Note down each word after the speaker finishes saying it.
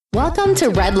Welcome to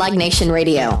Red Leg Nation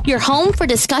Radio, your home for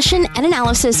discussion and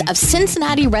analysis of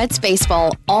Cincinnati Reds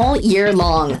baseball all year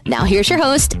long. Now here's your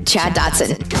host, Chad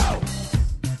Dotson.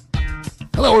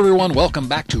 Hello everyone, welcome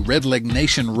back to Red Leg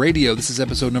Nation Radio. This is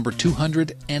episode number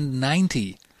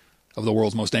 290 of the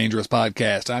world's most dangerous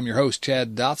podcast. I'm your host,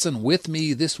 Chad Dotson. With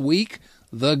me this week,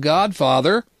 the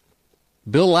Godfather,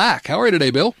 Bill Lack. How are you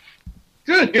today, Bill?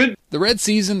 Good. The Red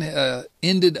season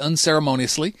ended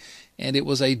unceremoniously, and it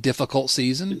was a difficult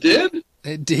season. It did?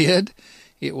 It did.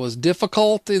 It was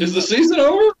difficult. Is the season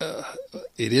over?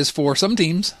 It is for some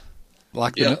teams,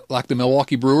 like the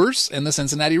Milwaukee Brewers and the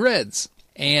Cincinnati Reds.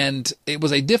 And it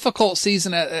was a difficult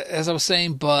season, as I was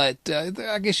saying, but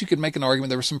I guess you could make an argument.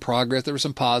 There was some progress. There were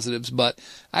some positives, but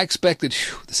I expected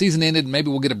the season ended and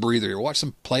maybe we'll get a breather. Watch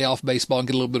some playoff baseball and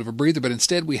get a little bit of a breather. But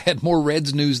instead, we had more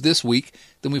Reds news this week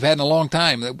than we've had in a long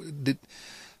time.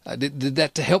 Did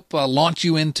that to help launch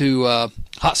you into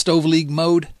Hot Stove League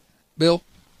mode, Bill?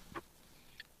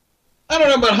 I don't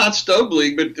know about Hot Stove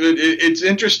League, but it's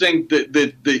interesting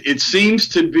that it seems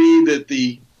to be that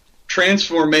the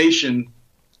transformation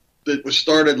that was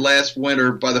started last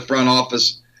winter by the front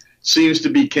office seems to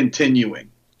be continuing.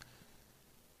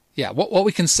 Yeah, what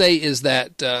we can say is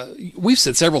that we've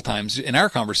said several times in our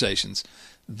conversations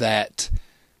that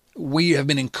we have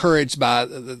been encouraged by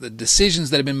the decisions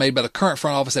that have been made by the current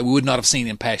front office that we would not have seen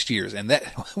in past years. And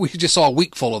that we just saw a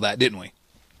week full of that, didn't we?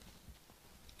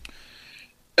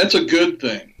 That's a good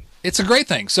thing. It's a great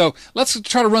thing. So let's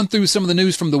try to run through some of the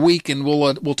news from the week, and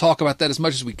we'll talk about that as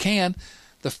much as we can.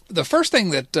 The first thing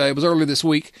that it was earlier this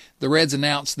week, the Reds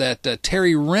announced that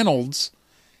Terry Reynolds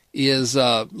is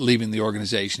leaving the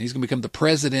organization. He's going to become the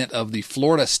president of the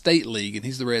Florida State League, and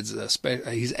he's the Reds.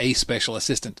 He's a special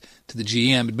assistant to the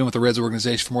GM. He'd been with the Reds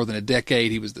organization for more than a decade.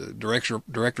 He was the director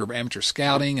of amateur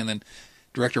scouting, and then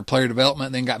director of player development.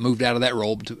 And then got moved out of that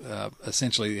role to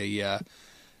essentially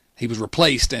he was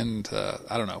replaced, and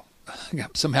I don't know.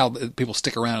 Somehow people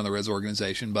stick around in the Reds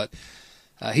organization, but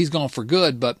he's gone for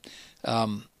good. But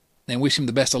and wish him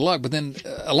the best of luck. But then,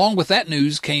 along with that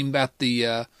news, came about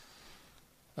the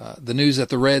news that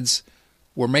the Reds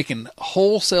were making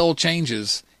wholesale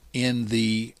changes in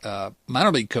the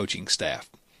minor league coaching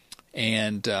staff,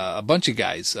 and a bunch of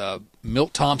guys.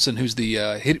 Milt Thompson, who's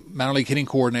the minor league hitting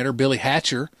coordinator, Billy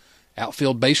Hatcher,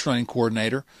 outfield base running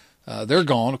coordinator. They're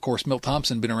gone. Of course, Milt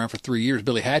Thompson been around for 3 years.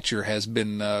 Billy Hatcher has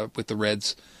been with the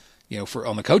Reds,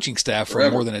 on the coaching staff for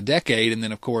more than a decade. And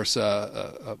then, of course,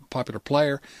 a popular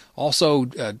player. Also,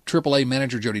 AAA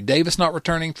manager Jody Davis not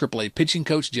returning. AAA pitching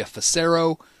coach Jeff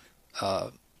Fassero.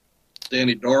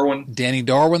 Danny Darwin,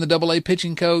 the AA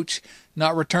pitching coach,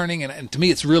 not returning. And to me,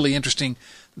 it's really interesting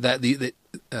that the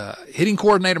hitting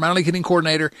coordinator, minor league hitting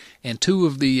coordinator, and two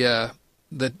of the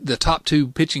top two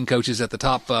pitching coaches at the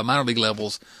top minor league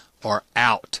levels are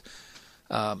out.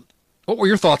 What were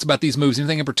your thoughts about these moves?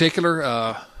 Anything in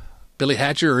particular, Billy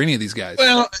Hatcher or any of these guys?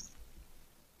 Well,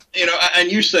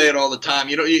 and you say it all the time.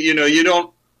 You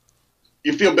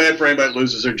feel bad for anybody that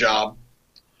loses their job.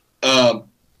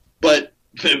 But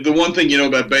the one thing you know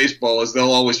about baseball is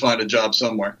they'll always find a job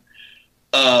somewhere.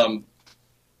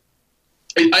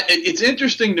 It's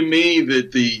interesting to me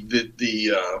that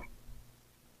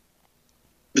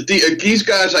these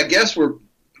guys, I guess, were,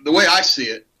 the way I see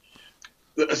it,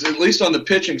 at least on the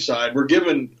pitching side, we're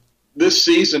given this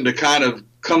season to kind of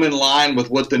come in line with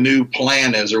what the new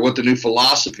plan is or what the new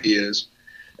philosophy is.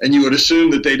 And you would assume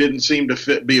that they didn't seem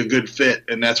to be a good fit,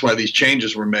 and that's why these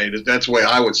changes were made. That's the way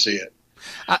I would see it.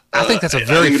 I think that's a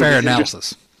very fair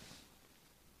analysis.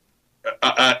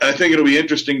 I think it'll be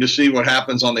interesting to see what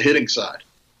happens on the hitting side.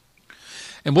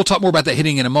 And we'll talk more about that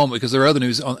hitting in a moment because there are other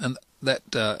news on that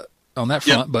front.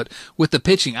 Yep. But with the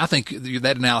pitching, I think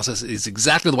that analysis is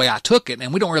exactly the way I took it.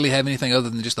 And we don't really have anything other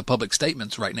than just the public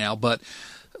statements right now. But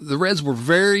the Reds were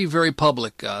very, very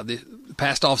public the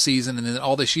past off season and then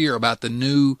all this year about the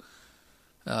new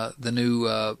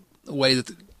way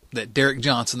that Derek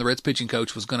Johnson, the Reds pitching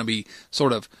coach, was going to be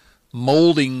sort of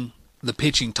molding the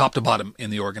pitching top to bottom in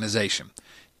the organization.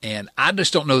 And I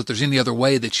just don't know that there's any other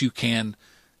way that you can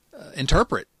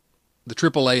interpret the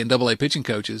AAA and AA pitching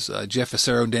coaches, Jeff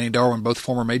Fassero and Danny Darwin, both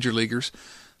former major leaguers,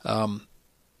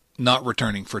 not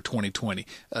returning for 2020,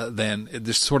 than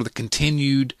this sort of the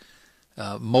continued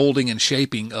molding and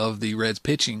shaping of the Reds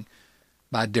pitching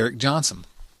by Derek Johnson.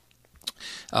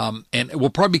 And we'll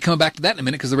probably be coming back to that in a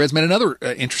minute because the Reds made another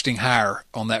interesting hire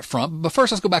on that front. But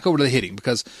first, let's go back over to the hitting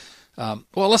because,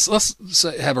 let's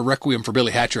have a requiem for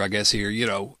Billy Hatcher, I guess, here.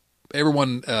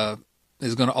 Everyone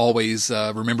is going to always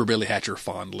remember Billy Hatcher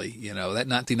fondly. That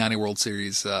 1990 World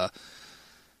Series,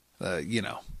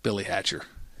 Billy Hatcher.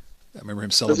 I remember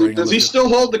him celebrating. Does he still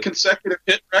hold the consecutive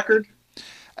hit record?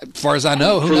 As far as I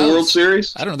know, who for knows? the World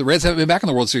Series? I don't know. The Reds haven't been back in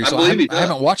the World Series, so I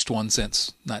haven't watched one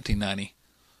since 1990.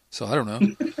 So I don't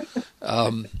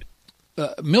know.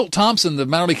 Milt Thompson, the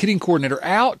minor league hitting coordinator,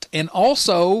 out. And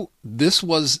also, this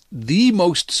was the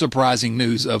most surprising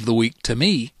news of the week to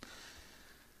me.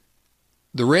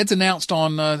 The Reds announced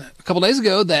on a couple days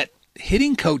ago that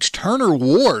hitting coach Turner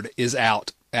Ward is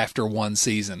out after one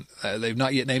season. They've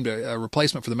not yet named a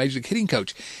replacement for the major league hitting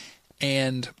coach.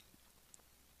 And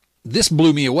this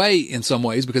blew me away in some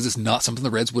ways because it's not something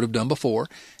the Reds would have done before.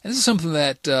 And this is something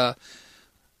that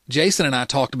Jason and I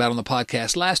talked about on the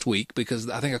podcast last week because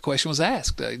I think a question was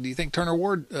asked. Do you think Turner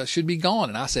Ward should be gone?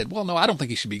 And I said, well, no, I don't think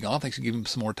he should be gone. I think we should give him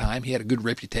some more time. He had a good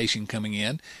reputation coming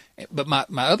in. But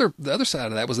the other side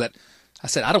of that was that I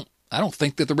said, I don't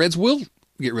think that the Reds will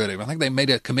get rid of him. I think they made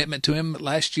a commitment to him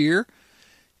last year.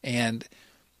 And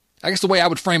I guess the way I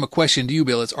would frame a question to you,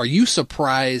 Bill, is are you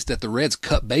surprised that the Reds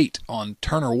cut bait on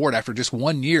Turner Ward after just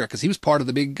 1 year? Because he was part of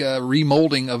the big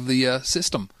remolding of the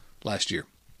system last year.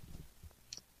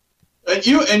 And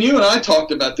you and I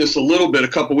talked about this a little bit a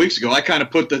couple weeks ago. I kind of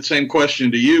put that same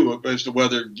question to you as to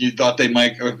whether you thought they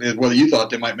might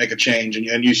make a change,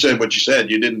 and you said what you said.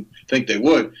 You didn't think they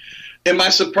would. Am I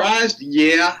surprised?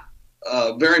 Yeah,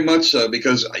 very much so,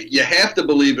 because you have to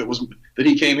believe it was that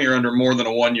he came here under more than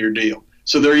a 1 year deal.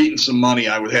 So they're eating some money,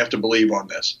 I would have to believe, on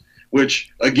this,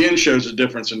 which again shows a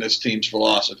difference in this team's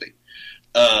philosophy.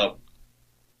 The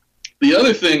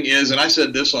other thing is, and I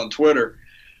said this on Twitter,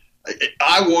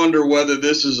 I wonder whether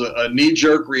this is a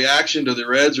knee-jerk reaction to the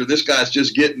Reds or this guy's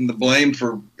just getting the blame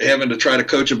for having to try to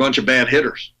coach a bunch of bad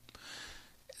hitters.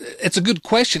 It's a good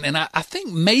question, and I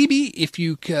think maybe if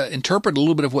you interpret a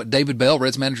little bit of what David Bell,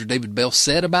 Reds manager David Bell,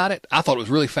 said about it, I thought it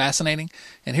was really fascinating.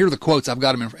 And here are the quotes. I've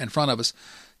got them in front of us.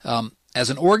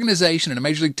 As an organization and a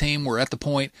major league team, we're at the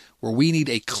point where we need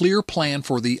a clear plan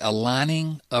for the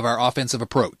aligning of our offensive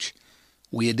approach.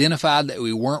 We identified that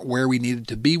we weren't where we needed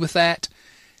to be with that.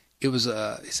 It was,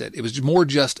 he said, it was more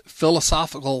just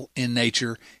philosophical in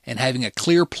nature and having a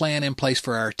clear plan in place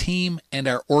for our team and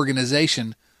our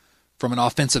organization from an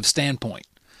offensive standpoint.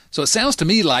 So it sounds to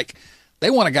me like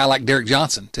they want a guy like Derek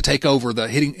Johnson to take over the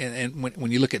hitting. And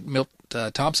when you look at Milt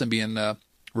Thompson being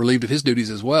relieved of his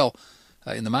duties as well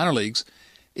in the minor leagues,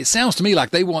 it sounds to me like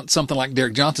they want something like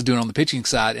Derek Johnson doing on the pitching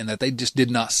side, and that they just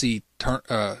did not see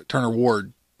Turner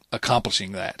Ward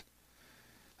accomplishing that.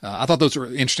 I thought those were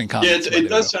interesting comments. Yeah, it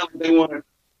does sound like they want an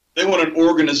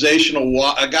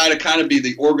a guy to kind of be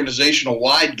the organizational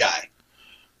wide guy,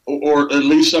 or at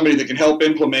least somebody that can help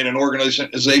implement an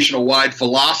organizational wide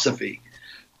philosophy.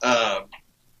 And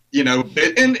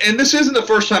this isn't the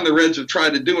first time the Reds have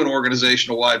tried to do an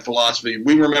organizational wide philosophy.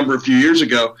 We remember a few years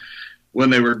ago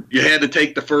when you had to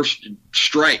take the first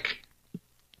strike.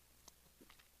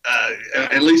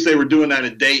 At least they were doing that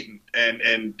at Dayton.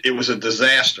 And it was a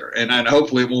disaster, and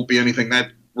hopefully it won't be anything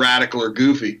that radical or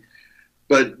goofy.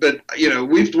 But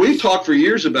we've talked for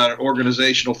years about an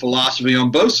organizational philosophy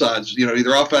on both sides,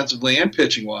 either offensively and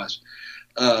pitching wise.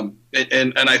 And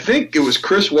I think it was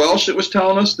Chris Welsh that was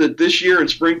telling us that this year in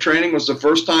spring training was the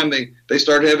first time they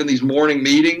started having these morning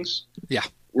meetings. Yeah.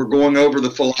 We're going over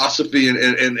the philosophy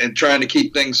and trying to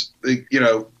keep things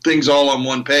all on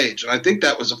one page. And I think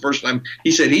that was the first time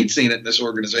he said he'd seen it in this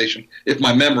organization, if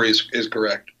my memory is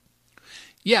correct.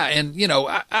 Yeah, and,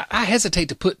 I hesitate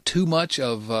to put too much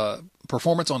of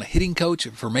performance on a hitting coach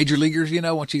for major leaguers,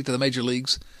 once you get to the major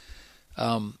leagues.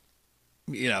 You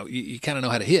kind of know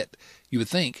how to hit, you would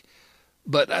think.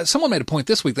 But someone made a point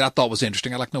this week that I thought was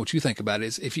interesting. I'd like to know what you think about it.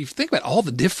 Is if you think about all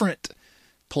the different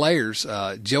players,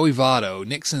 Joey Votto,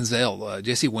 Nick Senzel,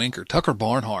 Jesse Winker, Tucker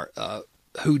Barnhart,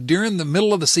 who during the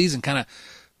middle of the season kind of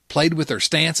played with their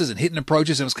stances and hitting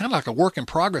approaches. It was kind of like a work in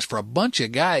progress for a bunch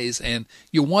of guys, and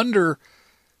you wonder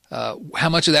how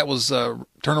much of that was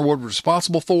Turner Ward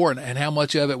responsible for, and how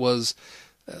much of it was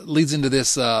leads into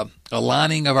this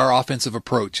aligning of our offensive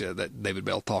approach that David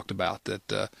Bell talked about,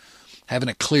 that having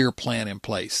a clear plan in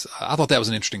place. I thought that was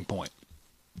an interesting point.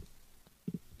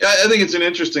 Yeah, I think it's an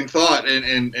interesting thought,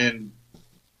 and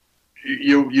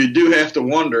you do have to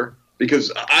wonder,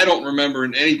 because I don't remember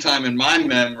in any time in my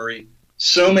memory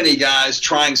so many guys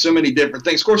trying so many different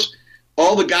things. Of course,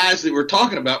 all the guys that we're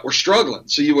talking about were struggling,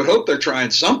 so you would hope they're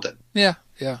trying something. Yeah.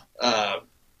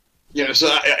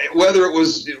 So whether it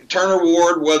was Turner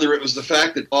Ward, whether it was the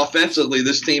fact that offensively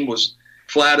this team was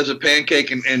flat as a pancake,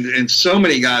 and so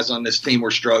many guys on this team were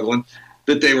struggling,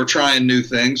 that they were trying new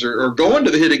things, or going to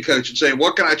the hitting coach and saying,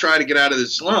 what can I try to get out of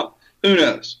this slump? Who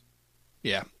knows?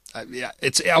 Yeah. I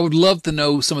would love to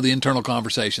know some of the internal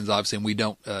conversations, obviously, and we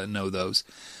don't know those.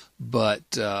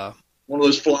 But One of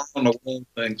those fly on the wall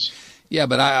things. Yeah,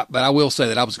 but I will say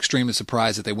that I was extremely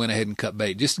surprised that they went ahead and cut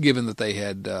bait, just given that they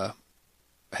had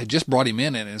just brought him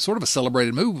in, and it's sort of a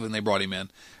celebrated move when they brought him in.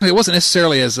 It wasn't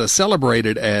necessarily as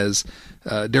celebrated as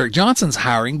Derek Johnson's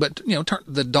hiring, but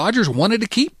the Dodgers wanted to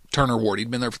keep Turner Ward.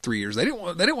 He'd been there for 3 years. They didn't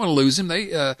want to lose him.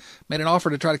 They made an offer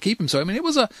to try to keep him. So I mean, it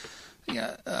was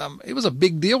a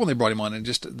big deal when they brought him on, and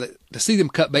just to see them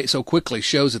cut bait so quickly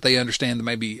shows that they understand that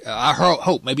maybe I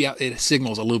hope maybe it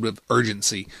signals a little bit of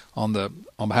urgency on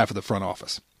behalf of the front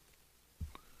office.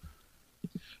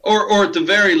 Or at the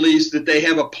very least that they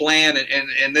have a plan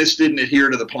and this didn't adhere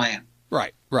to the plan.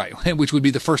 Right, which would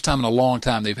be the first time in a long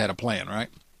time they've had a plan, right?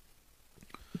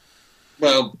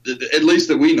 Well, at least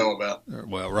that we know about.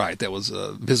 Well, right, that was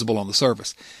visible on the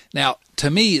surface. Now,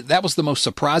 to me, that was the most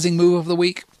surprising move of the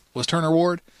week, was Turner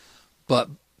Ward. But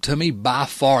to me, by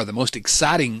far, the most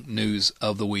exciting news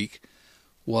of the week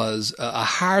was a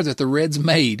hire that the Reds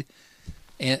made,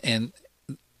 and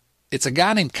it's a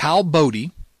guy named Kyle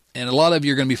Bodie, and a lot of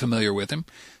you are going to be familiar with him.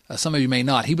 Some of you may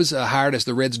not. He was hired as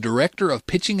the Reds' Director of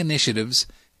Pitching Initiatives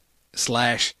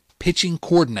 / Pitching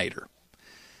Coordinator.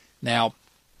 Now,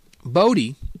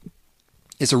 Bodie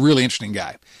is a really interesting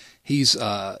guy. He's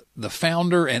the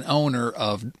founder and owner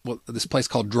of this place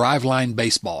called Driveline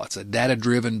Baseball. It's a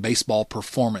data-driven baseball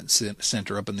performance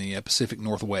center up in the Pacific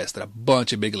Northwest that a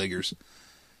bunch of big leaguers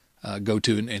go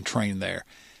to and train there.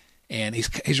 And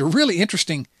he's a really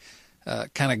interesting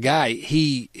kind of guy.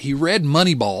 He read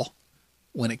Moneyball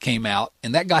when it came out,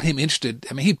 and that got him interested.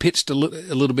 I mean, he pitched a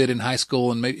little bit in high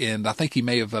school, and I think he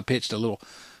may have pitched a little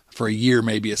for a year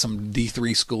maybe at some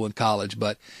D3 school in college,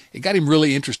 but it got him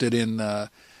really interested in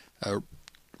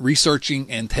researching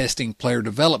and testing player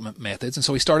development methods. And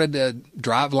so he started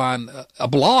Driveline, a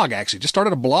blog actually, just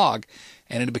started a blog,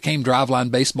 and it became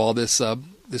Driveline Baseball, this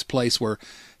place where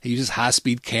he uses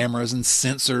high-speed cameras and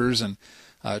sensors. And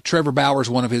Trevor Bauer's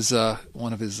one of his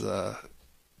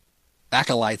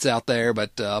acolytes out there,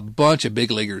 but a bunch of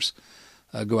big leaguers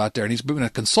go out there, and he's been a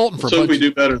consultant for a bunch. We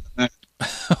do better than that.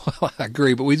 Well, I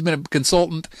agree, but he's been a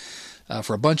consultant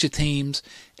for a bunch of teams,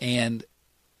 and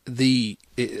the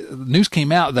news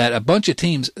came out that a bunch of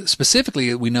teams,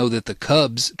 specifically we know that the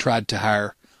Cubs tried to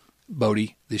hire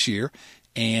Bodie this year,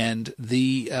 and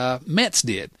the Mets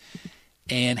did.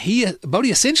 And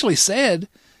Bodie essentially said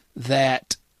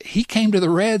that he came to the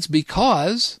Reds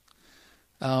because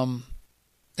first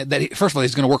of all,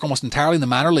 he's going to work almost entirely in the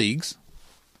minor leagues,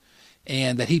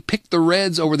 and that he picked the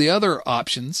Reds over the other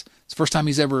options. It's the first time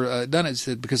he's ever done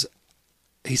it, because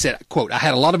he said, quote, "I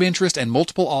had a lot of interest and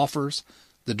multiple offers.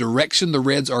 The direction the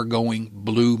Reds are going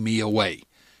blew me away.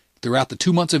 Throughout the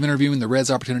 2 months of interviewing, the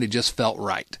Reds' opportunity just felt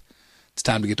right. It's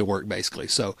time to get to work," basically.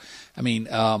 So, I mean,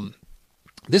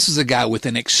 this is a guy with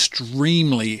an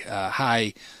extremely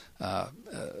high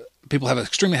people have an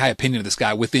extremely high opinion of this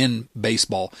guy within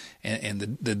baseball,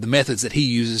 and the methods that he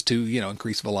uses to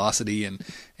increase velocity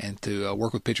and to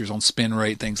work with pitchers on spin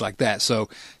rate, things like that. So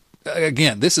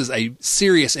again, this is a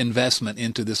serious investment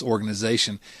into this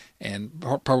organization, and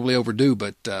probably overdue.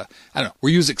 But I don't know. Were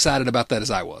you as excited about that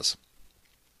as I was?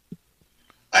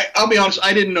 I'll be honest.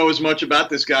 I didn't know as much about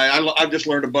this guy. I've just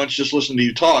learned a bunch just listening to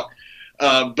you talk.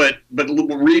 But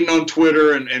reading on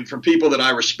Twitter and from people that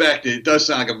I respect, it does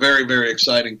sound like a very, very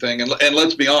exciting thing. And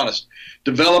let's be honest,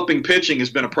 developing pitching has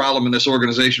been a problem in this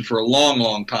organization for a long,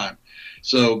 long time.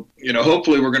 So,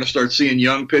 hopefully we're going to start seeing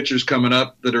young pitchers coming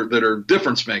up that are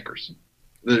difference makers,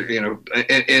 that,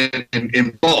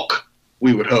 in bulk,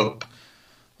 we would hope.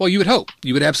 Well, you would hope.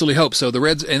 You would absolutely hope. So the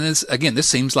Reds, and this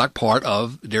seems like part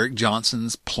of Derek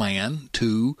Johnson's plan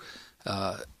to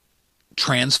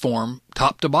transform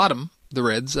top to bottom the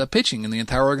Reds' pitching in the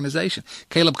entire organization.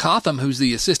 Caleb Cotham, who's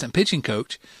the assistant pitching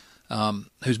coach,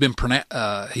 who's been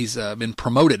been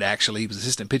promoted, actually. He was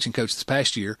assistant pitching coach this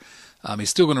past year. He's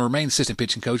still going to remain assistant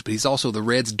pitching coach, but he's also the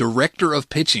Reds' director of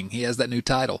pitching. He has that new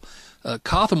title.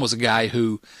 Cotham was a guy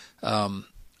who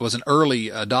was an early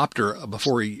adopter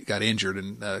before he got injured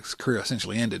and his career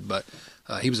essentially ended, but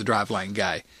he was a Driveline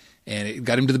guy, and it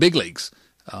got him to the big leagues.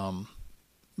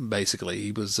 Basically,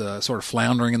 he was sort of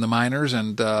floundering in the minors,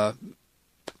 and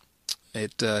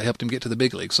it helped him get to the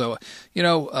big league. So,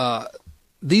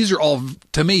 these are all,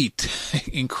 to me,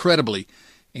 incredibly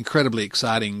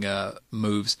exciting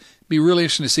moves. Be really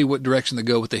interesting to see what direction they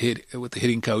go with the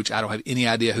hitting coach. I don't have any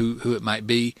idea who it might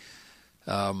be,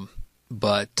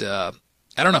 but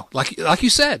I don't know. Like you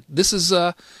said, this is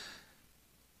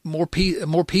more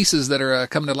pieces that are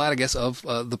coming to light, I guess, of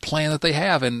the plan that they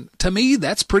have, and to me,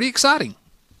 that's pretty exciting.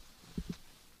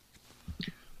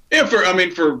 Yeah,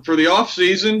 for the off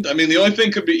season, the only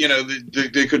thing could be,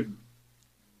 they could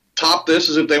top this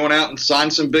is if they went out and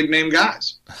signed some big name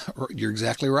guys. You're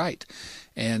exactly right.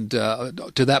 And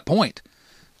to that point,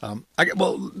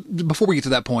 before we get to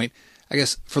that point, I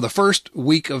guess for the first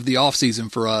week of the offseason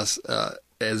for us,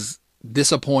 as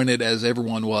disappointed as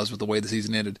everyone was with the way the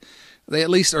season ended, they at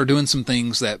least are doing some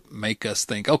things that make us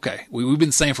think, okay, we've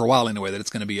been saying for a while anyway that it's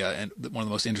going to be one of the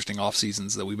most interesting off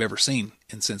seasons that we've ever seen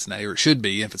in Cincinnati, or it should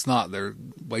be. If it's not, they're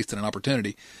wasting an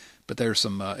opportunity. But there's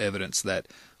some evidence that,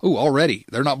 already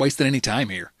they're not wasting any time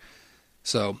here.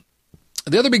 So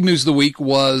the other big news of the week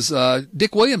was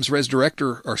Dick Williams,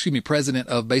 president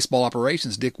of baseball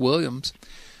operations. Dick Williams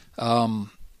had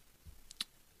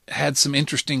some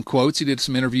interesting quotes. He did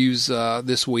some interviews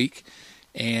this week,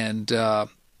 and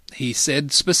he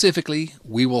said specifically,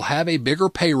 we will have a bigger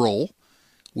payroll.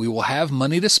 We will have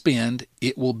money to spend.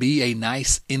 It will be a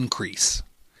nice increase.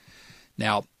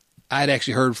 Now, I had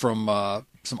actually heard from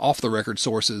some off-the-record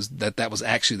sources that was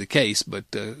actually the case, but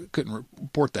couldn't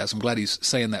report that, so I'm glad he's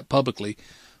saying that publicly.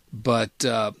 But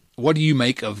what do you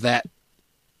make of that?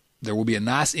 There will be a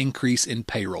nice increase in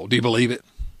payroll. Do you believe it?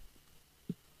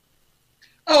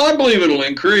 Oh, I believe it'll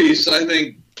increase. I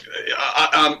think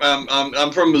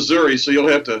I'm from Missouri, so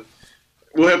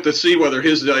we'll have to see whether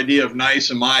his idea of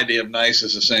nice and my idea of nice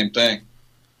is the same thing.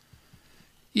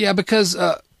 Yeah, because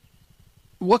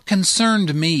what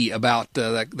concerned me about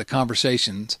the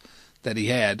conversations that he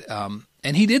had,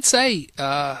 and he did say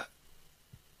that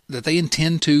they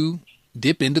intend to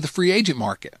dip into the free agent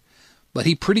market, but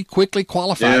he pretty quickly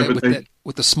qualified it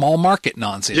with the small market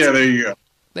nonsense. Yeah, there you go.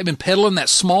 They've been peddling that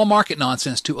small market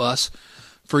nonsense to us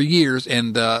for years,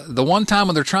 and the one time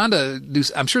when they're trying to do,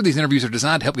 I'm sure these interviews are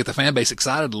designed to help get the fan base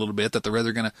excited a little bit that the Reds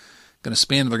are going to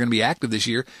spend, they're going to be active this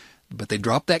year, but they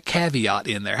dropped that caveat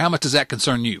in there. How much does that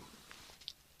concern you?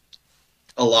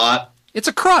 A lot. It's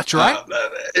a crutch, right?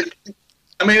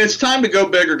 It's time to go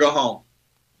big or go home,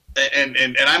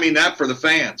 and I mean that for the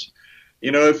fans.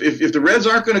 You know, if the Reds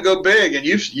aren't going to go big, and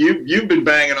you've been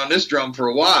banging on this drum for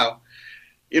a while,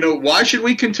 you know, why should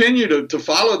we continue to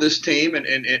follow this team? And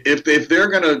if they're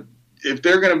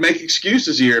gonna make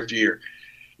excuses year after year,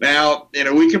 now you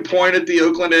know we can point at the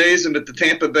Oakland A's and at the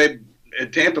Tampa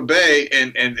Bay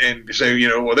and say, you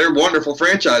know, well, they're wonderful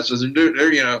franchises and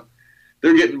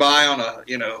they're getting by on a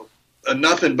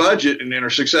nothing budget and are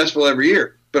successful every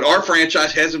year. But our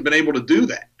franchise hasn't been able to do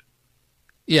that.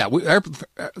 Yeah,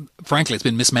 frankly, it's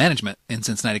been mismanagement in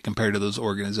Cincinnati compared to those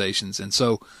organizations, and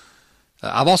so.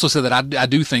 I've also said that I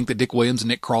do think that Dick Williams and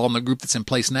Nick Krall and the group that's in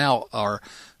place now are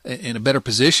in a better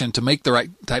position to make the right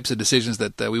types of decisions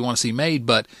that we want to see made.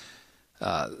 But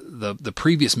the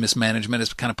previous mismanagement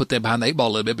has kind of put them behind the eight ball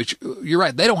a little bit. But you're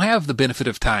right; they don't have the benefit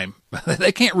of time.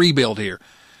 They can't rebuild here.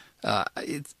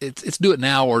 It's do it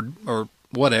now or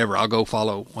whatever. I'll go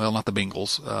follow. Well, not the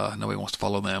Bengals. Nobody wants to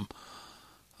follow them.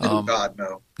 Oh God,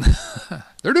 no.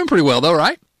 They're doing pretty well though,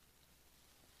 right?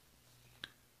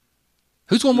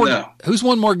 Who's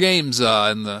won more games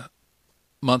in the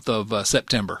month of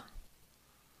September?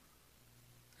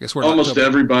 I guess we're almost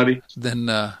everybody. Then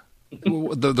the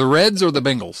Reds or the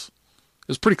Bengals? It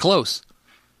was pretty close.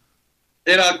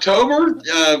 In October,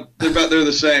 they're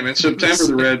the same. In September,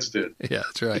 the Reds did. Yeah,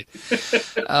 that's right.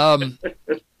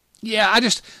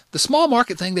 The small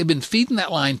market thing, they've been feeding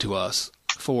that line to us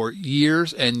for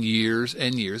years and years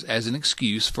and years as an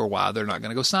excuse for why they're not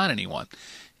going to go sign anyone.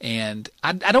 And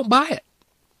I don't buy it.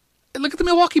 Look at the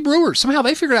Milwaukee Brewers. Somehow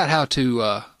they figured out how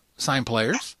to sign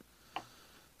players.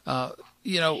 The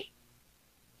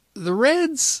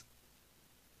Reds,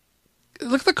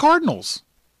 look at the Cardinals.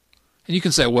 And you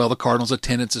can say, well, the Cardinals'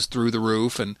 attendance is through the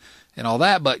roof and all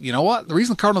that. But you know what? The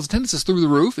reason the Cardinals' attendance is through the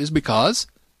roof is because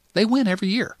they win every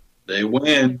year. They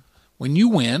win. When you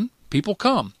win, people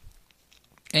come.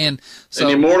 And so, in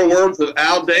the immortal words of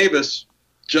Al Davis,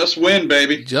 just win,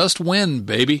 baby. Just win,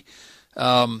 baby.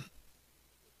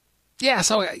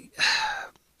 So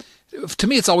to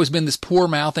me, it's always been this poor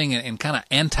mouthing and kind of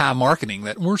anti-marketing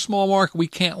that we're small market, we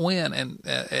can't win.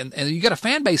 And you got a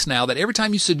fan base now that every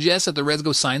time you suggest that the Reds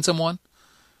go sign someone,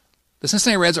 the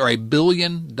Cincinnati Reds are $1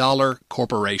 billion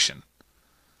corporation.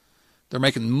 They're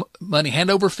making money hand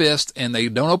over fist, and they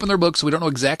don't open their books, so we don't know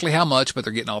exactly how much, but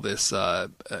they're getting all this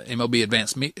MLB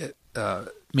advanced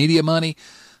media money,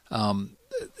 the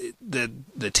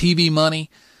TV money.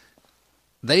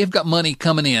 They've got money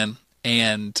coming in,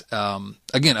 and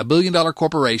again, $1 billion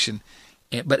corporation.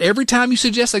 But every time you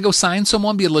suggest they go sign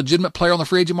someone, be a legitimate player on the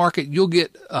free agent market, you'll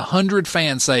get 100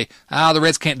 fans say, the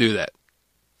Reds can't do that.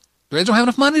 The Reds don't have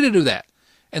enough money to do that.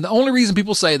 And the only reason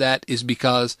people say that is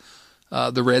because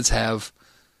the Reds have,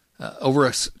 over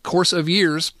a course of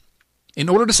years, in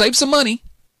order to save some money,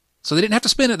 so they didn't have to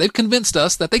spend it, they've convinced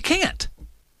us that they can't.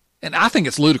 And I think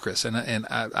it's ludicrous, and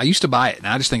I used to buy it, and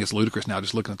I just think it's ludicrous now.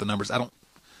 Just looking at the numbers, I don't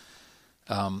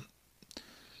know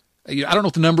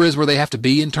what the number is where they have to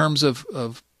be in terms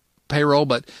of payroll,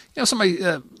 but somebody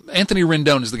Anthony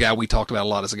Rendon is the guy we talked about a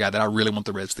lot as a guy that I really want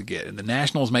the Reds to get, and the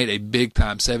Nationals made a big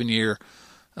time 7-year,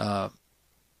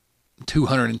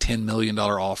 $210 million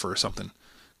offer or something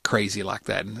crazy like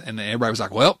that, and everybody was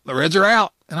like, "Well, the Reds are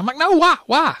out," and I'm like, "No,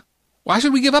 why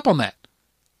should we give up on that?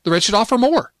 The Reds should offer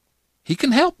more. He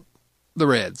can help the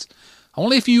Reds.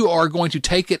 Only if you are going to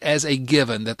take it as a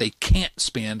given that they can't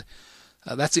spend.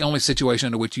 That's the only situation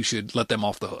under which you should let them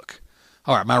off the hook."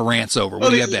 All right, my rant's over. What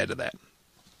do you have to add to that?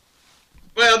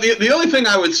 Well, the only thing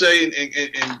I would say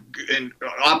in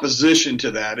opposition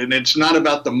to that, and it's not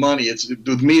about the money.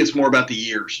 With me, it's more about the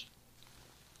years.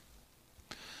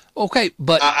 Okay,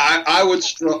 but I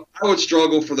would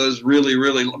struggle for those really,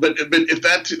 really. But if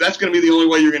that's going to be the only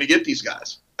way you're going to get these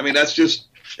guys. I mean, that's just.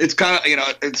 It's kind of,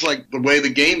 it's like the way the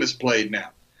game is played now.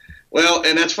 Well,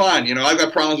 and that's fine. I've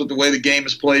got problems with the way the game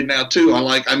is played now too.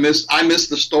 I miss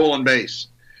the stolen base.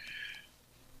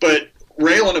 But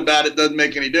railing about it doesn't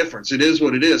make any difference. It is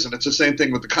what it is, and it's the same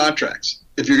thing with the contracts.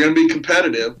 If you're going to be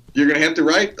competitive, you're going to have to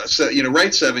write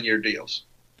 7-year deals,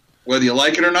 whether you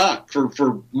like it or not,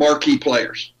 for marquee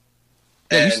players.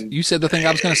 Yeah, you said the thing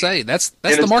I was going to say. That's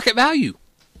the market value.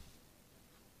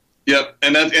 Yep,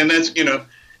 and that's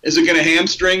is it going to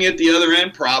hamstring you at the other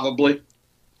end? Probably.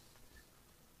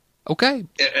 Okay.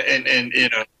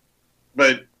 And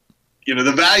but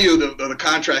the value of the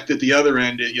contract at the other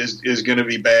end is going to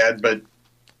be bad. But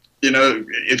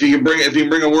if you can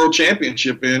bring a world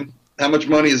championship in, how much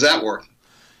money is that worth?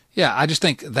 Yeah, I just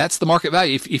think that's the market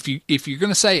value. If you're going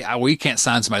to say we can't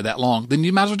sign somebody that long, then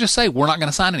you might as well just say we're not going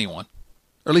to sign anyone,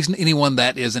 or at least anyone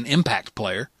that is an impact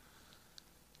player.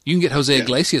 You can get Jose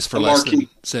Iglesias for less than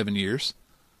 7 years.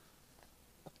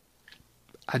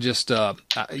 I just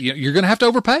you're going to have to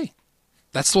overpay.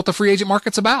 That's what the free agent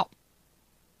market's about.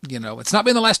 It's not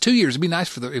been the last 2 years. It'd be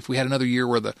nice if we had another year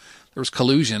where there was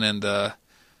collusion and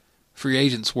free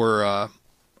agents were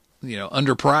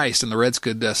underpriced and the Reds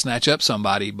could snatch up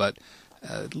somebody. But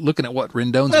looking at what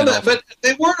Rendon's been offered, but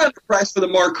they weren't underpriced for the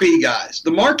marquee guys.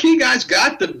 The marquee guys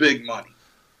got the big money.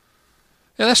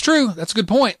 Yeah, that's true. That's a good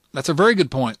point. That's a very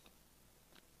good point.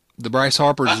 The Bryce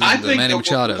Harpers and the Manny Machados.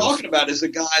 What we're talking about is the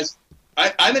guys.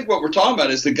 I think what we're talking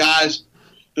about is the guys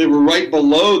that were right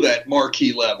below that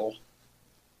marquee level,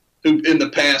 who in the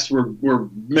past were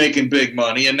making big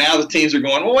money, and now the teams are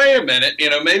going, well, wait a minute,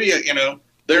 maybe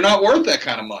they're not worth that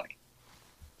kind of money.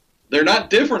 They're not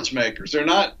difference makers. They're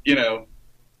not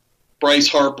Bryce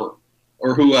Harper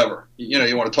or whoever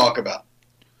you want to talk about.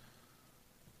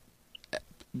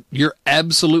 You're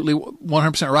absolutely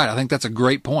 100% right. I think that's a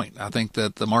great point. I think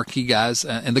that the marquee guys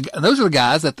and those are the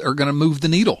guys that are going to move the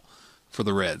needle for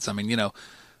the Reds. I mean,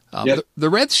 the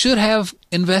Reds should have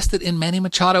invested in Manny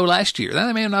Machado last year.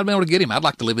 They may not have been able to get him. I'd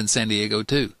like to live in San Diego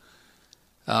too.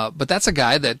 But that's a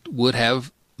guy that would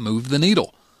have moved the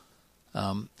needle.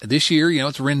 This year,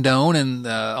 it's Rendon, and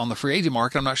on the free agent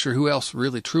market, I'm not sure who else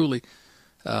really truly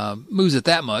moves it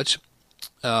that much.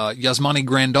 Yasmani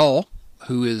Grandal,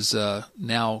 who is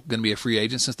now going to be a free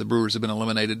agent since the Brewers have been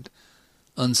eliminated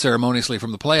unceremoniously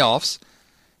from the playoffs.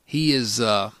 He's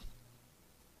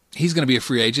going to be a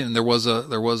free agent, and there was a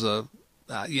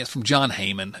from John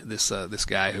Heyman, this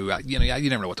guy who you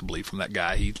never know what to believe from that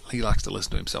guy. He likes to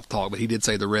listen to himself talk, but he did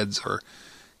say the Reds are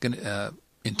going to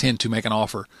intend to make an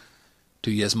offer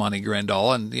to Yasmani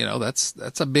Grandal, and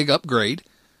that's a big upgrade.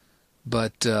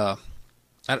 But I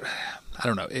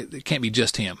don't know. It can't be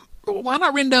just him. Why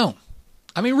not Rendon?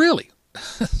 I mean, really,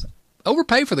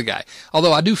 overpay for the guy.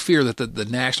 Although I do fear that the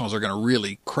Nationals are going to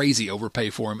really crazy overpay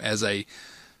for him as a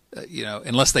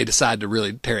unless they decide to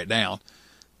really tear it down.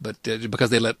 But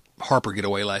because they let Harper get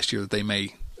away last year, that they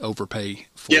may overpay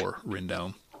for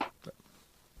Rendon.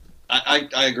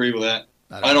 I agree with that.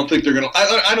 I don't think they're going to.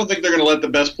 I don't think they're going to let the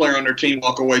best player on their team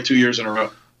walk away 2 years in a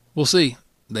row. We'll see.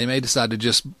 They may decide to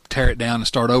just tear it down and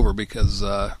start over because,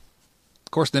 of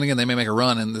course, then again they may make a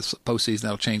run in this postseason.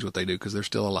 That'll change what they do because they're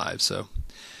still alive. So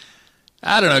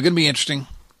I don't know. It's going to be interesting.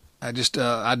 I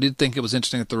did think it was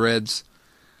interesting that the Reds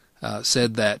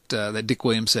said that Dick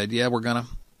Williams said, "Yeah, we're gonna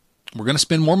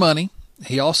spend more money."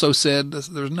 He also said there's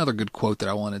another good quote that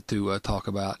I wanted to talk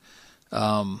about.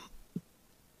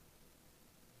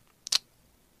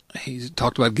 He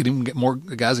talked about get more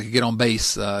guys that could get on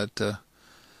base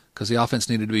because the offense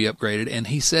needed to be upgraded, and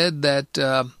he said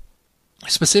that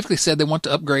specifically said they want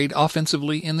to upgrade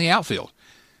offensively in the outfield.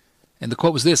 And the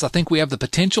quote was this: "I think we have the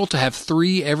potential to have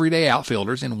 3 everyday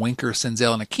outfielders in Winker,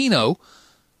 Senzel, and Aquino,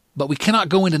 but we cannot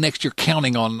go into next year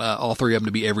counting on all 3 of them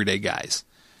to be everyday guys."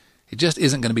 It just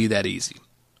isn't going to be that easy.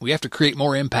 We have to create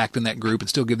more impact in that group and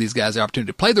still give these guys the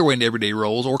opportunity to play their way into everyday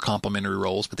roles or complementary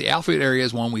roles, but the outfield area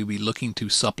is one we'll be looking to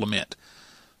supplement.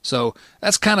 So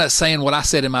that's kind of saying what I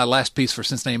said in my last piece for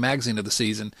Cincinnati Magazine of the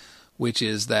season, which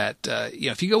is that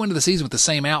if you go into the season with the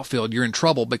same outfield, you're in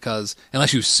trouble because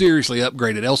unless you seriously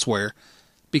upgraded elsewhere,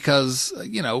 because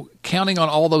counting on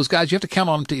all those guys, you have to count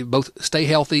on them to both stay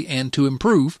healthy and to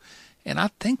improve. And I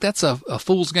think that's a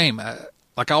fool's game.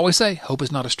 Like I always say, hope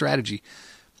is not a strategy.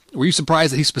 Were you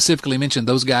surprised that he specifically mentioned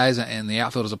those guys and the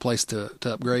outfield as a place to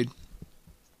upgrade?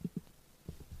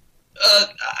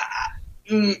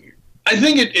 I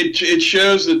think it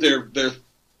shows that they're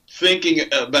thinking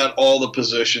about all the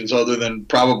positions other than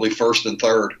probably first and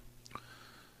third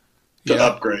to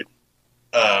upgrade.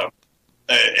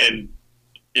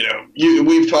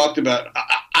 We've talked about.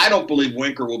 I don't believe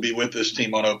Winker will be with this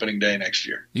team on opening day next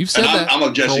year. You've said that. I'm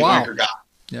a Jesse Winker guy.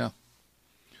 Yeah.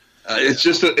 It's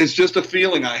just a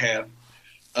feeling I have.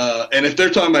 And if they're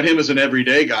talking about him as an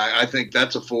everyday guy, I think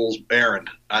that's a fool's errand.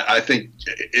 I think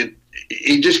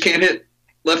he just can't hit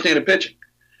left-handed pitching.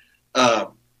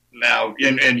 Now,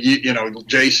 and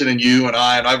Jason and you and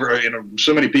I and I've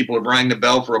so many people have rang the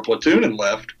bell for a platoon and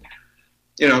left.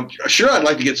 Sure, I'd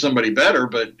like to get somebody better,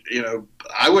 but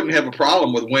I wouldn't have a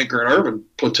problem with Winker and Irvin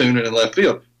platooning in left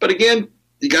field. But again,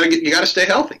 you got to stay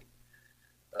healthy.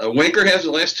 Winker has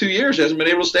the last 2 years hasn't been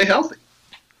able to stay healthy.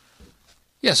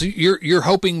 Yeah, so you're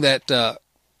hoping that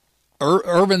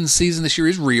Irvin's season this year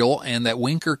is real and that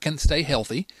Winker can stay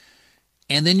healthy,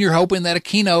 and then you're hoping that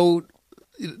Aquino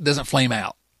doesn't flame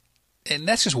out, and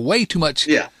that's just way too much.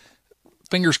 Yeah.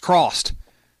 Fingers crossed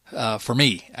for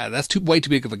me. That's way too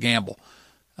big of a gamble.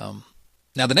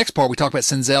 Now the next part we talk about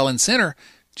Senzel in center.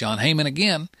 John Heyman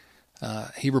again.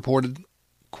 He reported,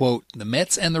 quote, "The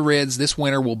Mets and the Reds this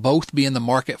winter will both be in the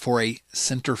market for a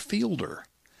center fielder."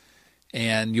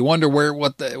 And you wonder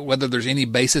whether there's any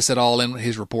basis at all in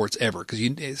his reports ever,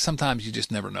 because sometimes you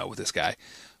just never know with this guy.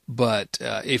 But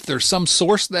if there's some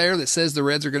source there that says the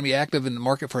Reds are going to be active in the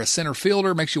market for a center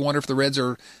fielder, makes you wonder if the Reds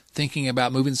are thinking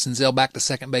about moving Senzel back to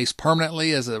second base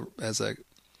permanently as a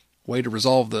way to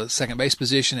resolve the second base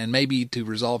position and maybe to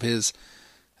resolve his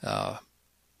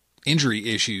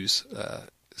injury issues.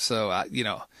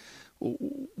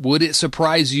 Would it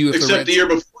surprise you if the year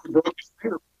before he broke his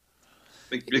finger?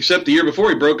 Except the year before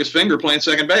he broke his finger playing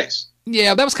second base.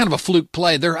 Yeah, that was kind of a fluke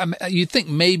play. You'd think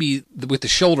maybe with the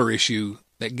shoulder issue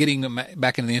that getting him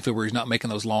back into the infield where he's not making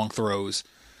those long throws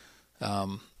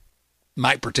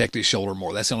might protect his shoulder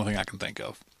more. That's the only thing I can think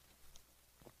of.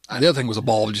 The other thing was a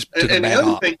ball just took a bad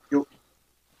hop.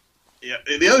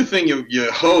 The other thing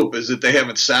you hope is that they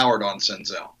haven't soured on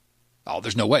Senzel. Oh,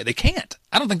 there's no way. They can't.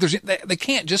 I don't think they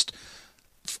can't just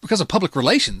because of public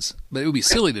relations, but it would be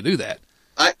silly to do that.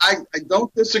 I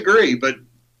don't disagree, but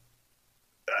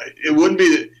it wouldn't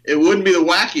be the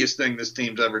wackiest thing this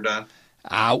team's ever done.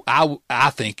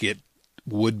 I think it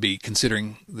would be,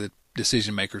 considering the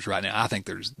decision makers right now. I think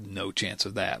there's no chance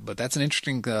of that, but that's an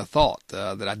interesting thought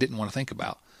that I didn't want to think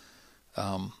about.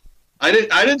 I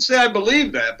didn't say I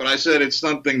believe that, but I said it's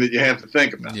something that you have to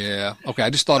think about. Yeah. Okay.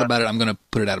 I just thought about it. I'm going to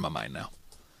put it out of my mind now.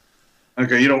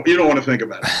 Okay. You don't want to think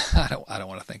about it. I don't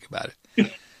want to think about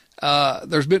it.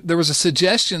 There was a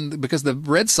suggestion because the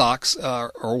Red Sox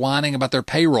are whining about their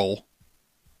payroll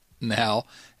now,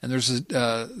 and there's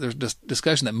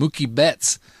discussion that Mookie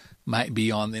Betts might be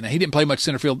on. Now, he didn't play much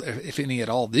center field, if any at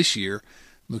all, this year,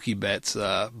 Mookie Betts,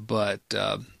 but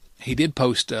he did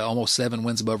post almost 7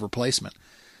 wins above replacement.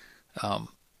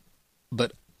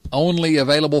 But only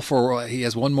available for he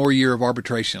has one more year of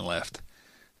arbitration left,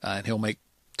 and he'll make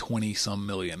 20-some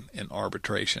million in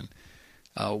arbitration.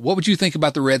 What would you think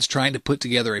about the Reds trying to put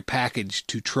together a package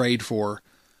to trade for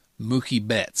Mookie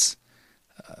Betts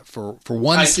for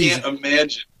one season?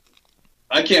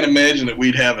 I can't imagine that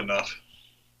we'd have enough.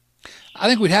 I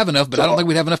think we'd have enough, but I don't think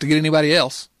we'd have enough to get anybody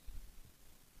else.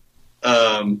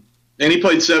 And he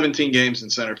played 17 games in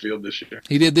center field this year.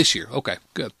 He did this year. Okay,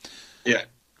 good. Yeah.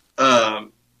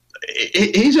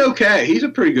 He's okay. He's a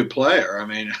pretty good player. I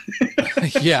mean,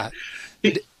 yeah.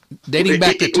 Dating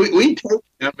back to we'd take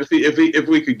him if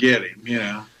we could get him.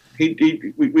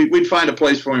 We'd find a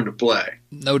place for him to play.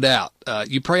 No doubt.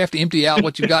 You probably have to empty out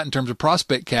what you've got in terms of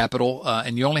prospect capital,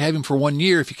 and you only have him for 1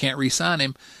 year if you can't re-sign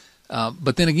him.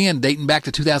 But then again, dating back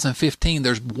to 2015,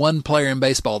 there's one player in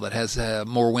baseball that has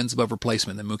more wins above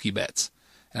replacement than Mookie Betts,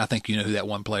 and I think you know who that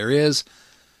one player is.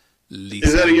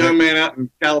 Is that a young man out in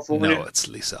California? No, it's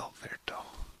Luis Alberto.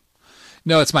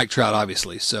 No, it's Mike Trout,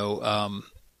 obviously. So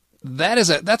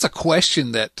that's a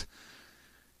question that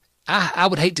I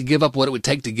would hate to give up what it would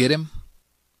take to get him,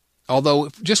 Although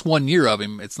just 1 year of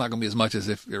him, it's not going to be as much as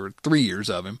if there were 3 years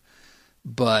of him.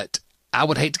 But I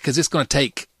would hate to, because it's going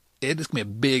to be a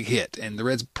big hit, and the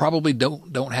Reds probably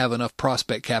don't have enough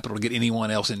prospect capital to get anyone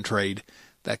else in trade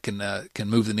that can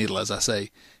move the needle, as I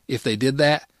say, if they did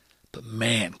that. But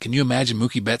man, can you imagine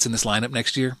Mookie Betts in this lineup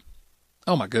next year?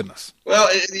 Oh my goodness. Well,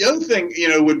 the other thing,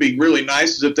 would be really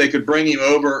nice is if they could bring him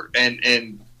over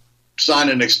and sign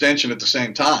an extension at the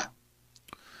same time.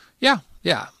 Yeah.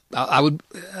 I would,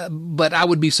 but I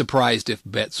would be surprised if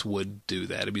Betts would do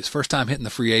that. It'd be his first time hitting the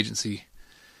free agency,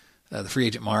 the free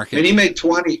agent market. And he made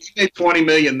 $20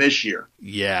 million this year.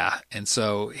 Yeah, and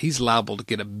so he's liable to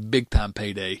get a big time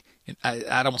payday. And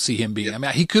I don't see him being. Yeah. I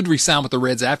mean, he could re-sign with the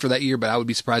Reds after that year, but I would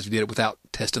be surprised if he did it without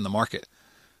testing the market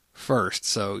first.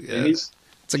 So it's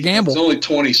a gamble. He's only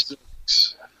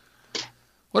 26.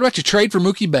 What about you trade for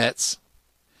Mookie Betts?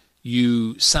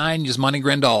 You sign Yasmani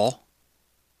Grandal,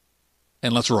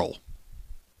 and let's roll.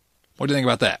 What do you think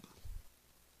about that?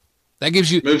 That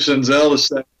gives you move Senzel to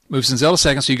second. Move Senzel to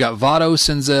second. So you got Votto,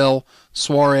 Senzel,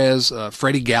 Suarez,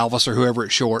 Freddie Galvis, or whoever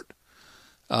at short.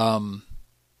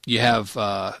 You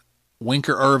have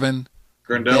Winker, Irvin,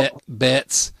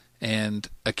 Betts, and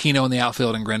Aquino in the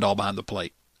outfield, and Grandal behind the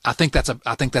plate. I think that's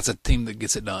a team that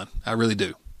gets it done. I really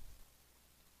do.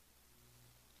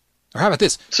 Or how about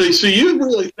this? So you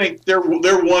really think they're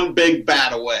one big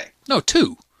bat away? No,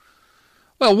 two.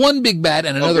 Well, one big bat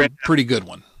and another pretty good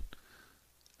one.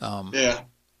 Yeah.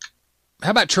 How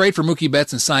about trade for Mookie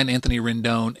Betts and sign Anthony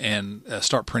Rendon and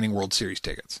start printing World Series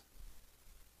tickets?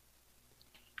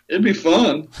 It'd be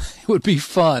fun. It would be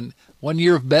fun. 1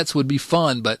 year of Betts would be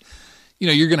fun, but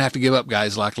you're going to have to give up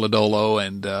guys like Lodolo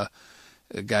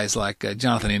and guys like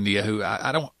Jonathan India, who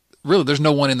I don't really. There's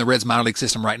no one in the Reds minor league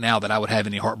system right now that I would have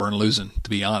any heartburn losing, to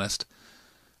be honest.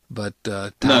 But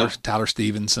Tyler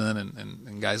Stevenson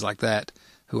and guys like that,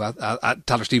 who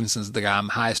Tyler Stevenson's the guy I'm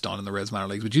highest on in the Reds minor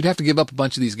leagues. But you'd have to give up a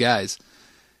bunch of these guys,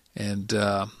 and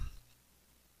I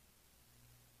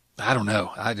don't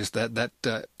know. I just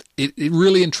it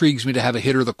really intrigues me to have a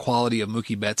hitter the quality of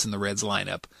Mookie Betts in the Reds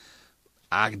lineup.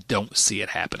 I don't see it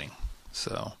happening.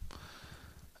 So,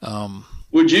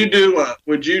 would you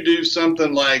do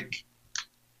something like?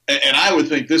 And I would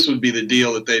think this would be the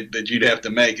deal that you'd have to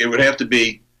make. It would have to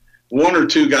be one or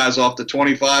two guys off the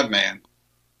 25-man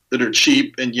that are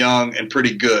cheap and young and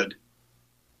pretty good,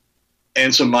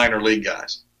 and some minor league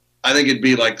guys. I think it'd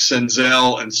be like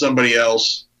Senzel and somebody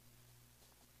else,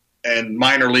 and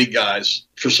minor league guys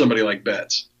for somebody like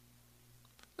Betts.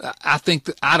 I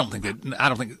don't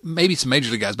think maybe some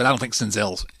major league guys, but I don't think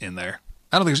Senzel's in there.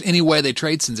 I don't think there's any way they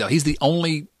trade Senzel. He's the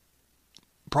only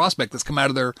prospect that's come out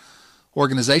of their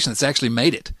organization that's actually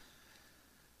made it.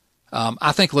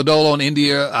 I think Lodolo in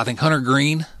India. I think Hunter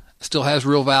Green still has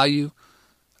real value.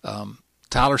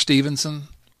 Tyler Stevenson,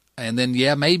 and then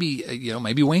maybe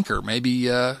Winker, maybe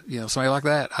somebody like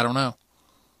that. I don't know.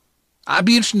 I'd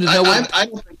be interested to know.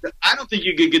 I don't think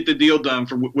you could get the deal done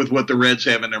with what the Reds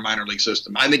have in their minor league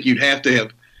system. I think you'd have to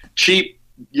have cheap,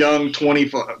 young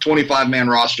 25-man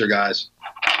roster guys,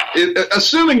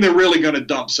 assuming they're really going to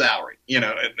dump salary.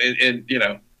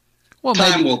 Well,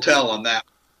 time will tell on that.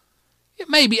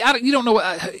 Maybe. You don't know.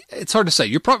 It's hard to say.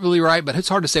 You're probably right, but it's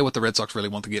hard to say what the Red Sox really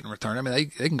want to get in return. I mean, they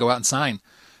can go out and sign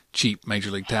cheap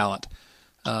major league talent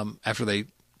after they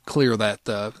clear that,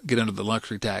 get under the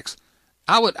luxury tax.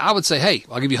 I would say, hey,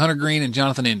 I'll give you Hunter Green and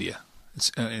Jonathan India,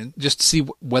 and just to see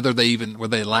whether they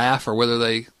laugh or whether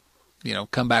they,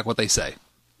 come back what they say.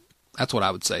 That's what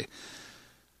I would say.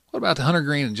 What about the Hunter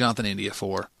Green and Jonathan India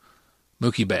for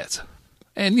Mookie Betts?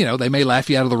 And, they may laugh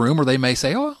you out of the room, or they may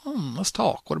say, let's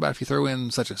talk. What about if you throw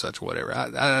in such and such or whatever?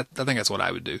 I think that's what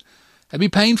I would do. That'd be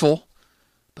painful,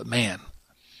 but man,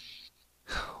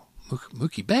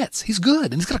 Mookie Betts, he's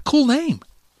good, and he's got a cool name.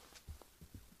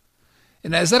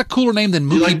 And is that a cooler name than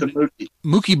Mookie? You like the Mookie?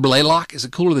 Mookie Blaylock? Is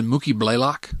it cooler than Mookie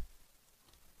Blaylock?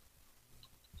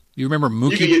 You remember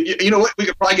Mookie? You know what? We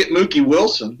could probably get Mookie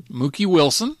Wilson. Mookie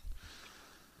Wilson.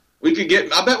 We could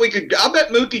get. I bet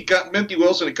Mookie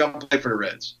Wilson to come play for the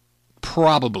Reds.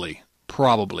 Probably.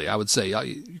 I would say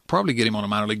you probably get him on a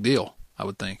minor league deal. I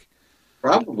would think.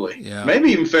 Probably. Yeah. Maybe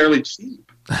even fairly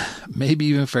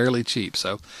cheap.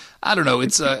 So I don't know.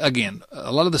 It's again,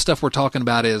 a lot of the stuff we're talking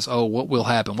about is, what will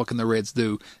happen? What can the Reds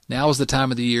do? Now is the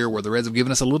time of the year where the Reds have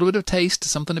given us a little bit of taste,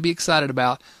 something to be excited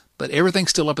about, but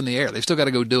everything's still up in the air. They've still got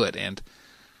to go do it, and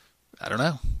I don't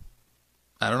know.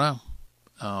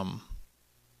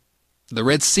 The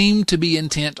Reds seem to be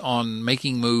intent on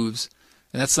making moves,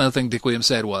 and that's another thing Dick Williams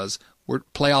said was,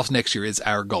 playoffs next year is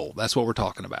our goal. That's what we're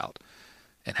talking about.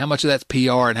 And how much of that's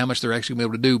PR and how much they're actually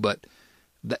going to be able to do, but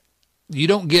you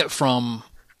don't get from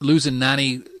losing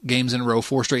 90 games in a row,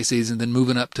 4 straight seasons, then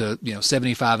moving up to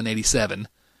 75 and 87.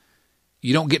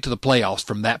 You don't get to the playoffs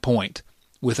from that point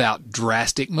without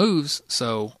drastic moves.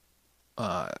 So,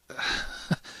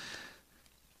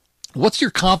 what's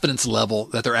your confidence level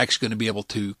that they're actually going to be able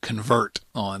to convert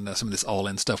on some of this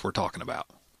all-in stuff we're talking about?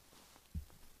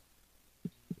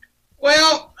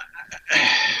 Well,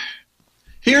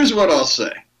 here's what I'll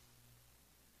say.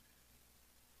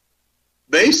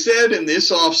 They said in this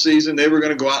offseason they were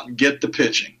going to go out and get the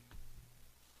pitching.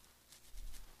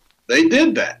 They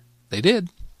did that. They did.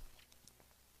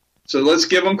 So let's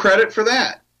give them credit for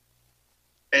that.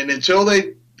 And until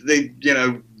they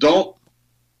don't,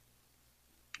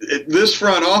 this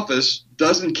front office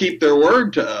doesn't keep their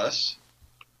word to us,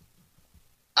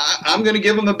 I'm going to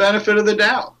give them the benefit of the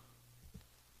doubt.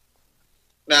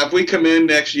 Now, if we come in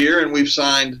next year and we've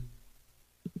signed,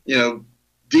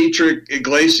 Dietrich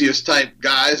Iglesias type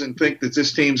guys and think that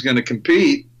this team's going to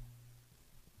compete,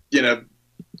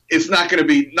 it's not going to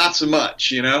be not so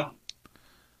much,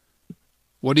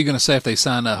 What are you going to say if they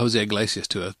sign Jose Iglesias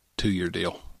to a 2-year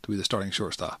deal to be the starting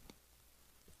shortstop?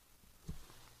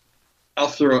 I'll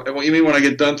throw. You mean when I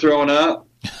get done throwing up?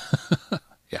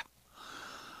 Yeah.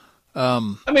 I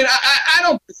mean, I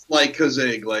don't dislike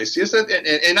Jose Iglesias,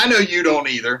 and I know you don't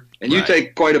either, and you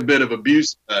take quite a bit of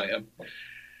abuse about him.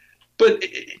 But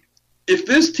if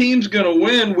this team's going to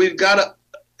win, we've got to.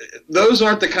 Those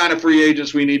aren't the kind of free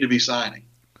agents we need to be signing.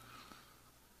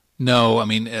 No, I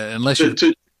mean, unless you're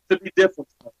to be different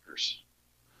players.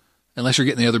 Unless you're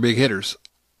getting the other big hitters,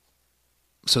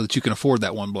 so that you can afford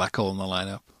that one black hole in the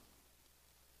lineup.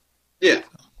 Yeah.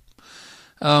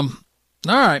 All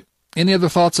right. Any other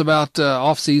thoughts about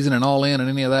off season and all in and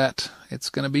any of that? It's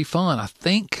going to be fun, I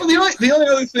think. Well, the only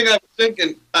other thing I was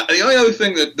thinking, the only other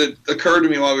thing that occurred to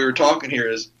me while we were talking here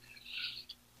is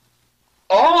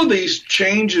all of these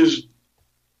changes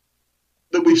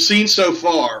that we've seen so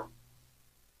far,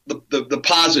 the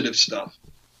positive stuff,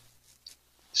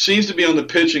 seems to be on the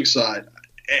pitching side.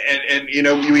 And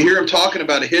we hear him talking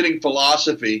about a hitting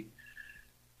philosophy.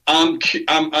 I'm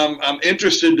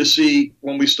interested to see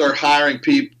when we start hiring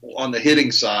people on the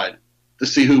hitting side to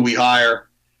see who we hire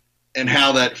and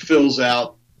how that fills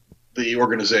out the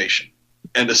organization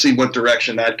and to see what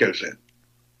direction that goes in.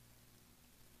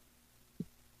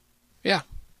 Yeah.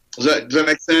 Does that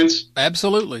make sense?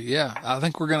 Absolutely. Yeah. I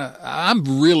think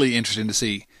I'm really interested to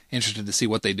see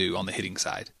what they do on the hitting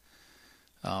side.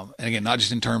 And again, not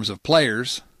just in terms of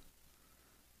players,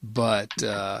 but,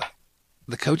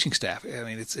 the coaching staff. I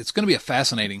mean, it's going to be a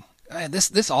fascinating.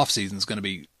 This off season is going to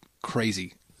be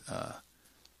crazy,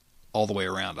 all the way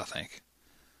around. I think,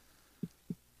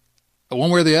 one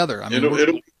way or the other. I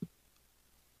mean,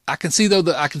 I can see though.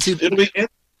 It'll be.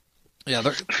 Yeah,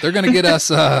 they're going to get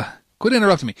us. Quit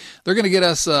interrupting me. They're going to get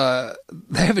us.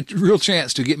 They have a real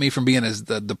chance to get me from being as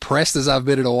depressed as I've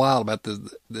been in a while about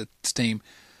the team.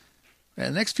 In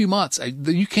the next few months,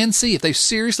 you can see if they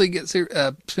seriously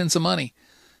spend some money.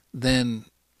 Then,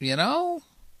 they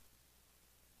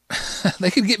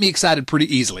could get me excited pretty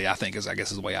easily, I think, I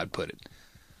guess is the way I'd put it.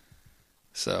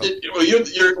 So, well, you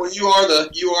are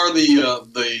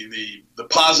the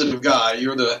positive guy.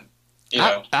 You're the,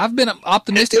 I've been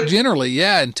optimistic generally,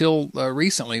 yeah, until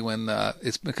recently when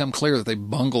it's become clear that they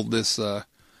bungled this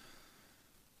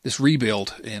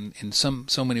rebuild in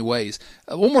so many ways.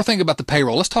 One more thing about the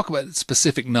payroll. Let's talk about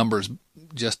specific numbers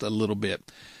just a little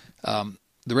bit.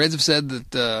 The Reds have said that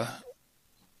they're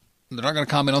not going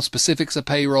to comment on specifics of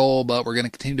payroll, but we're going to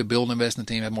continue to build and invest in the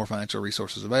team, have more financial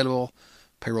resources available.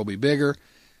 Payroll will be bigger.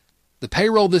 The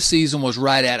payroll this season was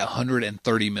right at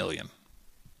 $130 million.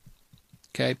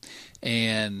 Okay,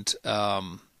 and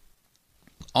on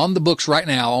the books right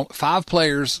now, 5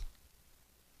 players.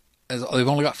 They've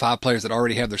only got 5 players that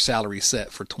already have their salaries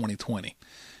set for 2020,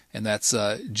 and that's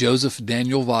Joseph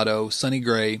Daniel Votto, Sonny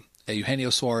Gray, Eugenio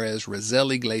Suarez,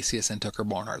 Razel Iglesias, and Tucker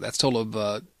Barnhart. That's a total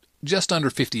of just under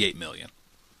 $58 million.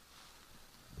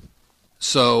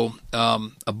 So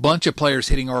a bunch of players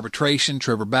hitting arbitration: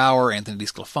 Trevor Bauer, Anthony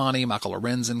DeSclafani, Michael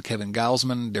Lorenzen, Kevin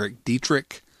Gausman, Derek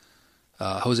Dietrich,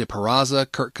 Jose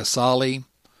Peraza, Kurt Casale,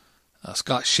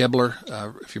 Scott Schebler,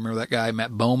 if you remember that guy,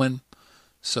 Matt Bowman.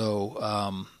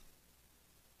 So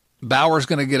Bauer's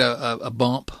going to get a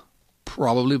bump.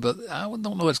 Probably, but I don't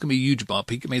know if it's going to be a huge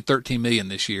bump. He made $13 million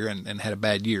this year and had a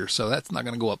bad year, so that's not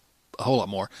going to go up a whole lot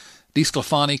more.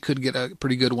 DeSclafani could get a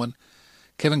pretty good one.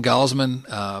 Kevin Gausman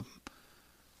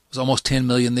was almost $10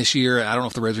 million this year. I don't know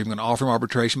if the Reds are even going to offer him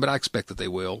arbitration, but I expect that they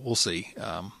will. We'll see.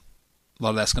 A lot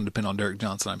of that's going to depend on Derek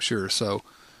Johnson, I'm sure. So,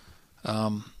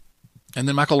 and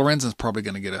then Michael Lorenzen's probably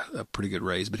going to get a pretty good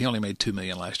raise, but he only made $2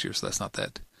 million last year, so that's not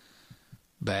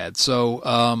bad. So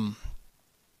I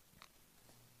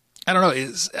don't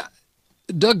know.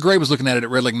 Doug Gray was looking at it at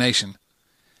Red Leg Nation,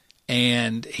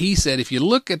 and he said if you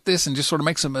look at this and just sort of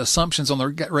make some assumptions on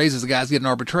the raises the guys get in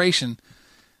arbitration,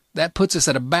 that puts us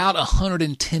at about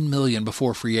 $110 million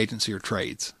before free agency or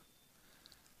trades.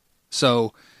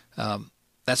 So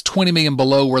that's $20 million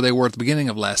below where they were at the beginning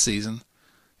of last season.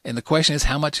 And the question is,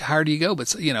 how much higher do you go?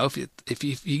 But if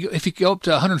you go up to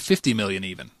 $150 million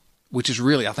even, which is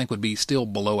really I think would be still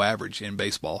below average in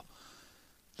baseball,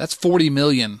 that's $40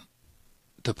 million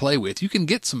to play with. You can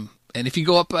get some, and if you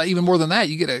go up even more than that,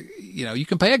 you get you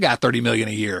can pay a guy $30 million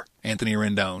a year, Anthony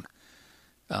Rendon.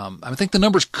 I think the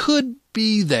numbers could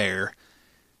be there,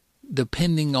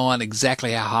 depending on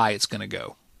exactly how high it's going to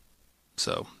go.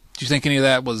 So, do you think any of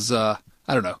that was? I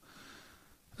don't know.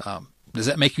 Does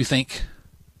that make you think?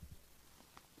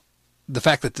 The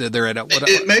fact that they're at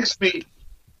it makes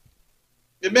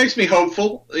me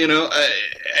hopeful,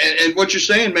 and what you're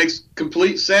saying makes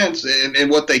complete sense in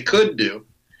what they could do.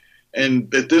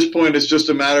 And at this point, it's just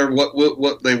a matter of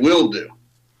what they will do.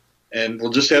 And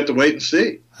we'll just have to wait and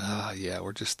see. Yeah,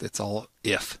 it's all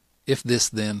if this,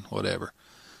 then whatever.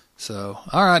 So,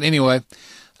 all right. Anyway,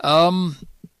 a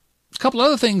couple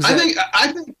other things. I think.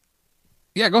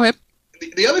 Yeah, go ahead.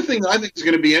 The other thing that I think is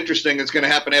going to be interesting that's going to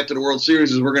happen after the World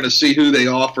Series is we're going to see who they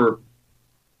offer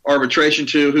arbitration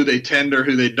to, who they tender,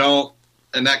 who they don't,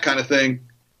 and that kind of thing.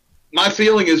 My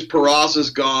feeling is Peraza's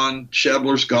gone,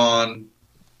 Schebler's gone,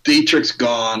 Dietrich's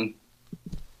gone.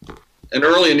 And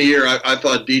early in the year, I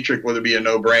thought Dietrich would be a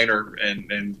no-brainer,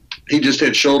 and he just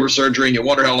had shoulder surgery, and you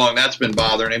wonder how long that's been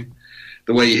bothering him,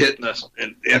 the way he hit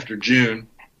after June.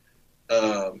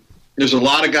 There's a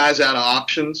lot of guys out of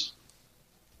options.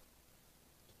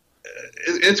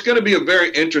 It's going to be a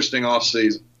very interesting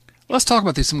offseason. Let's talk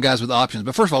about some guys with options.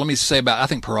 But first of all, let me say I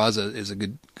think Peraza is a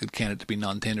good candidate to be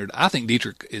non-tendered. I think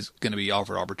Dietrich is going to be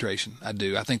offered arbitration. I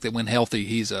do. I think that when healthy,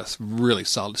 he's a really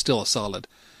solid, still a solid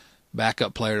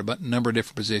backup player, but a number of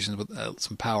different positions with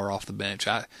some power off the bench.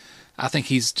 I think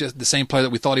he's just the same player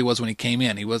that we thought he was when he came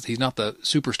in. He's not the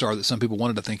superstar that some people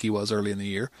wanted to think he was early in the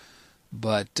year,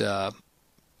 but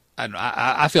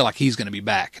I feel like he's going to be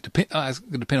back. It's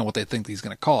going to depend on what they think he's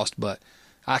going to cost, but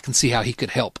I can see how he could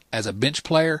help as a bench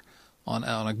player on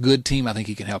a good team. I think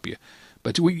he can help you.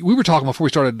 But we were talking before we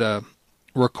started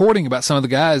recording about some of the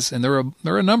guys, and there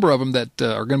are a number of them that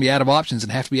are going to be out of options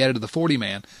and have to be added to the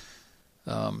 40-man.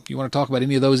 You want to talk about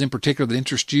any of those in particular that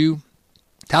interest you?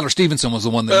 Tyler Stevenson was the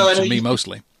one that interested me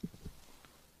mostly.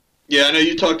 Yeah, I know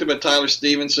you talked about Tyler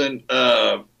Stevenson.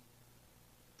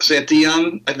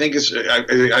 Santillan, I think is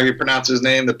how you pronounce his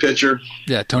name, the pitcher.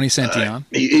 Yeah, Tony Santillan.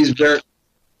 He's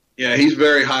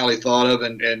very highly thought of,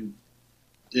 and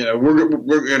we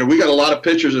got a lot of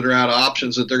pitchers that are out of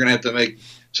options that they're going to have to make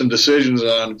some decisions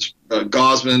on.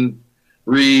 Gausman,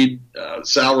 Reed,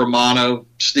 Sal Romano,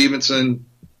 Stevenson,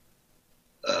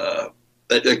 a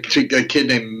kid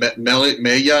named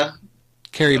Maya.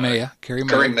 Kerry Maya.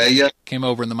 Came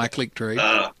over in the Mike Leake trade.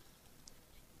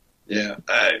 Yeah,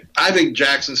 I think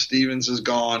Jackson Stevens is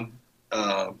gone.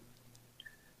 It'll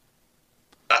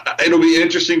be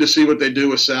interesting to see what they do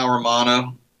with Sal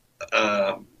Romano.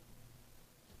 And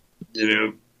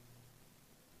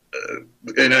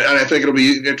I think it'll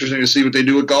be interesting to see what they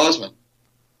do with Gausman.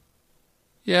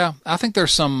 Yeah, I think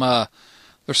there's some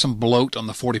bloat on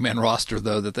the 40-man roster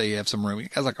though that they have some room.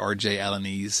 Guys like R.J.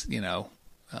 Alaniz,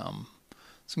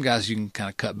 some guys you can kind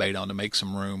of cut bait on to make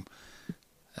some room.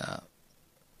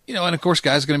 And of course,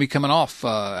 guys are going to be coming off.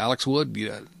 Alex Wood,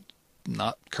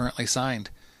 not currently signed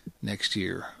next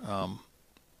year.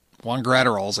 Juan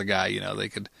Gratterall's a guy, they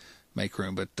could make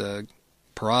room, but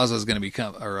Peraza is going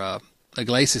to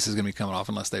Iglesias is going to be coming off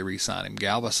unless they re-sign him.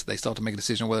 Galvis, they still have to make a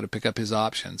decision on whether to pick up his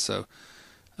option. So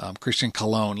Christian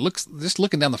Colon, just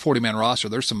looking down the 40-man roster,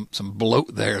 there's some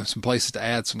bloat there, some places to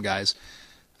add some guys.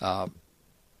 But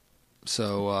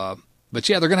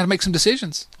yeah, they're going to have to make some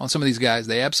decisions on some of these guys.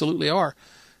 They absolutely are.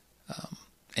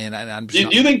 And I'm just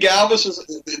do you think Galvis is?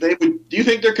 Do you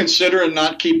think they're considering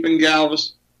not keeping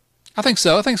Galvis? I think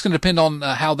so. I think it's going to depend on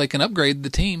how they can upgrade the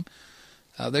team.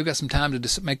 They've got some time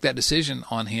to make that decision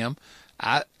on him.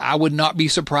 I would not be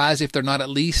surprised if they're not at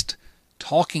least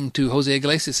talking to Jose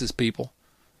Iglesias' people.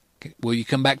 Will you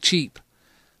come back cheap?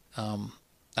 I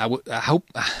hope.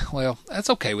 Well, that's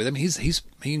okay with him. He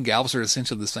and Galvis are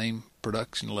essentially the same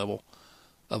production level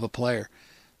of a player.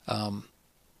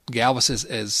 Galvis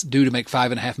is due to make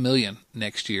 $5.5 million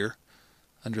next year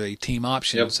under a team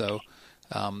option. Yep. So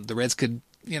the Reds could,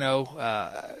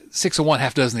 6 of one,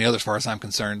 half dozen the other, as far as I'm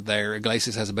concerned. There,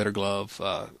 Iglesias has a better glove.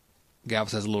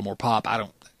 Galvis has a little more pop. I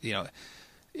don't,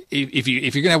 if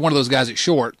you're gonna have one of those guys at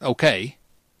short, okay,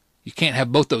 You can't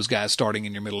have both those guys starting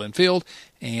in your middle infield,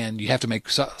 and you have to make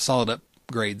solid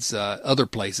upgrades other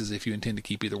places if you intend to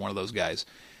keep either one of those guys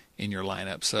in your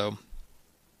lineup. So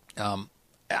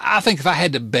I think if I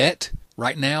had to bet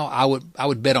right now, I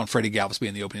would bet on Freddie Galvis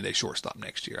being the opening day shortstop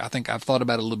next year. I think I've thought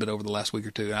about it a little bit over the last week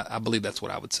or two, and I believe that's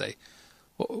what I would say.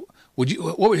 Who would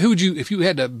you, if you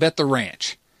had to bet the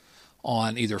ranch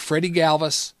on either Freddie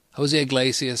Galvis, Jose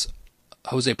Iglesias,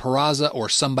 Jose Peraza, or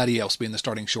somebody else being the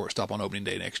starting shortstop on opening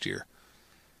day next year?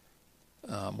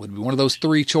 Would it be one of those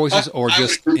three choices, or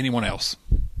just anyone else?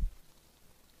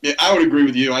 Yeah, I would agree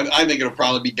with you. I think it'll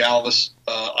probably be Galvis.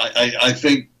 I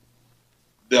think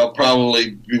they'll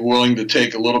probably be willing to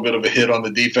take a little bit of a hit on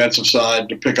the defensive side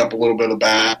to pick up a little bit of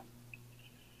bat.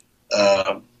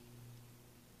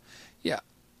 Yeah.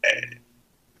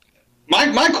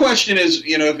 My question is,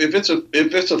 if it's a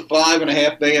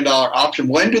 $5.5 million option,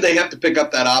 when do they have to pick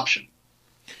up that option?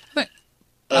 I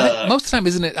think most of the time,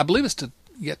 isn't it? I believe it's to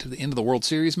get to the end of the World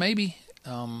Series, maybe,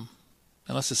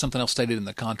 unless there's something else stated in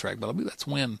the contract. But I believe that's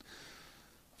when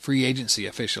free agency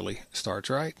officially starts,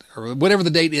 right? Or whatever the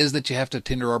date is that you have to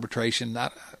tender arbitration.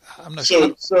 I'm not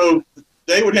sure. So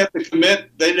they would have to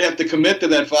commit. They'd have to commit to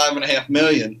that $5.5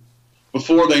 million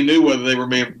before they knew whether they were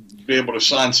be able to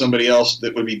sign somebody else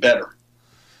that would be better.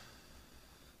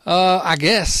 I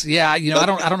guess, yeah. I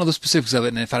don't know the specifics of it,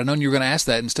 and if I'd have known you were going to ask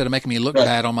that, instead of making me look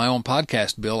bad on my own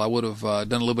podcast, Bill, I would have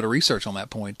done a little bit of research on that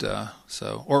point.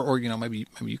 Or maybe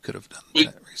you could have done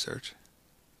that research.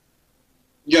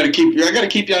 I got to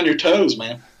keep you on your toes,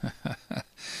 man.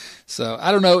 So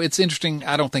I don't know. It's interesting.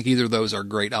 I don't think either of those are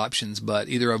great options, but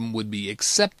either of them would be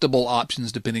acceptable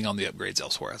options depending on the upgrades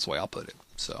elsewhere. That's the way I'll put it.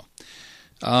 So,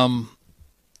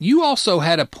 you also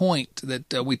had a point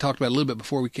that we talked about a little bit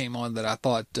before we came on that I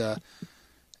thought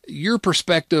your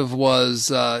perspective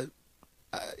was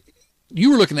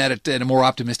you were looking at it in a more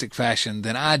optimistic fashion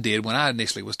than I did when I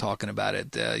initially was talking about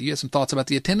it. You had some thoughts about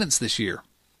the attendance this year.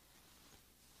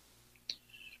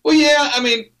 Well, yeah, I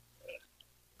mean,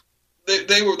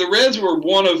 the Reds were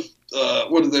one of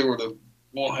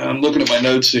I'm looking at my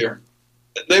notes here.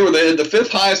 They had the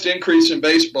fifth highest increase in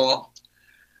baseball.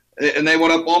 And they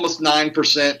went up almost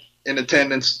 9% in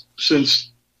attendance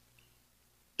since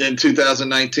in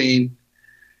 2019.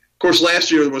 Of course,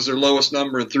 last year was their lowest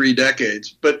number in 3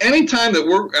 decades. But any time that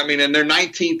and they're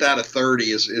 19th out of 30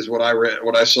 is what I read,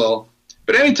 what I saw.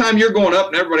 But anytime you're going up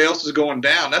and everybody else is going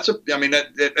down, that's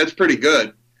pretty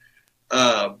good.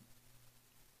 But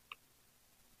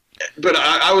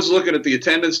I was looking at the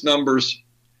attendance numbers,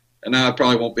 and now I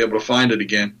probably won't be able to find it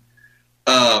again.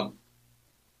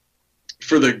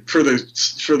 For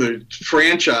the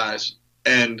franchise,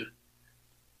 and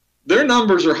their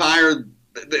numbers are higher.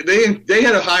 They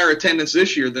had a higher attendance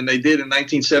this year than they did in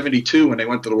 1972 when they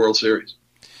went to the World Series.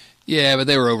 Yeah, but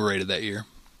they were overrated that year.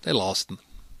 They lost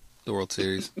the World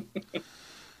Series.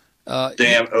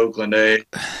 Damn Oakland, eh?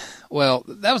 Well,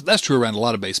 that's true around a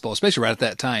lot of baseball, especially right at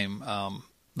that time.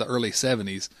 The early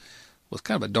 70s was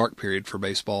kind of a dark period for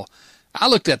baseball. I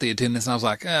looked at the attendance and I was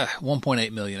like,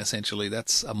 1.8 million essentially.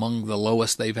 That's among the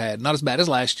lowest they've had. Not as bad as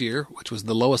last year, which was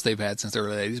the lowest they've had since the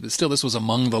early 80s, but still this was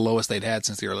among the lowest they'd had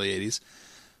since the early 80s.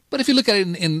 But if you look at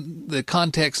it in the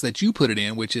context that you put it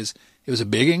in, which is it was a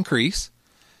big increase,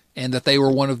 and that they were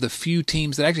one of the few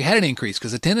teams that actually had an increase,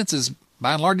 because attendance is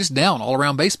by and large just down all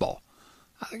around baseball.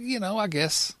 I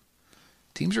guess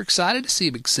teams are excited to see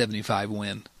a big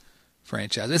 75-win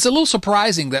franchise. It's a little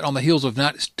surprising that on the heels of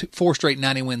 4 straight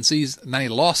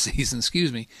 90-loss seasons,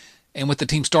 and with the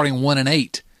team starting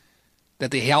 1-8,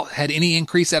 that they had any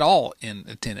increase at all in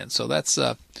attendance. So that's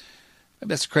a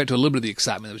credit to a little bit of the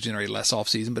excitement that was generated last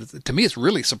offseason. But to me, it's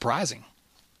really surprising.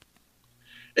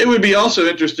 It would be also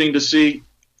interesting to see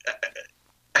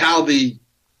how the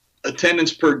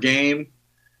attendance per game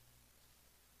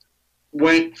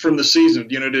went from the season.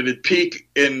 Did it peak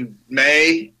in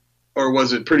May? Or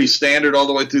was it pretty standard all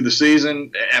the way through the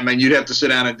season? I mean, you'd have to sit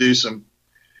down and do some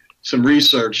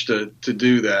research to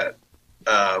do that,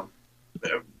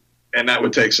 and that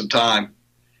would take some time.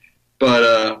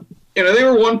 But they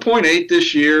were 1.8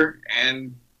 this year,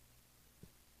 and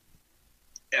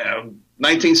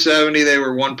 1970 they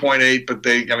were 1.8, but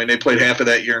they played half of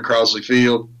that year in Crosley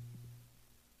Field,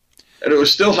 and it was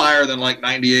still higher than like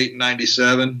 98 and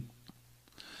 97.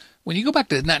 When you go back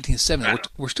to 1970,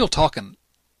 we're still talking.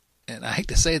 And I hate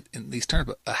to say it in these terms,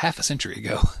 but a half a century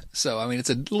ago. So, it's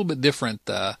a little bit different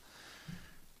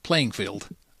playing field,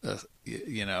 when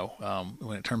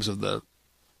in terms of the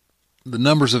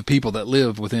numbers of people that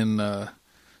live within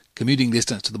commuting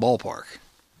distance to the ballpark.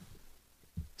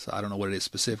 So I don't know what it is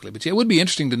specifically, but yeah, it would be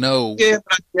interesting to know. Yeah,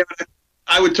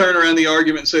 I would turn around the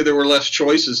argument and say there were less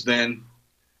choices then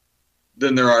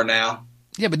than there are now.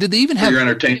 Yeah, but did they even have your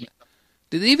entertainment?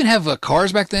 Did they even have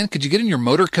cars back then? Could you get in your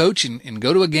motor coach and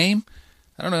go to a game?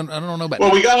 I don't know about.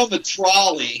 Well, we got on the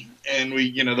trolley, and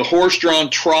the horse-drawn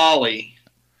trolley.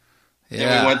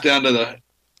 Yeah. And we went down to the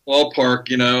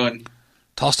ballpark, and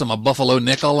tossed them a Buffalo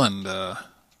nickel and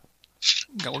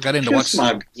got into watch.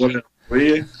 Will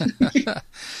you?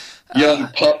 Young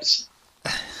pups.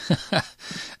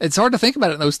 It's hard to think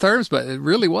about it in those terms, but it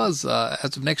really was,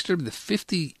 as of next year, the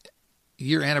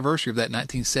 50-year anniversary of that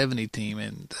 1970 team,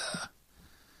 and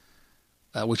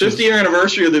which 50-year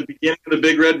anniversary of the beginning of the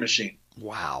Big Red Machine.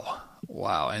 Wow,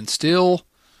 and still,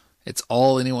 it's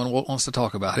all anyone wants to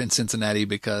talk about in Cincinnati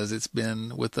because it's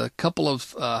been, with a couple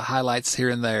of highlights here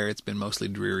and there, it's been mostly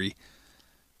dreary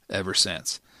ever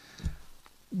since.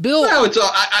 Bill, well, it's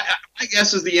I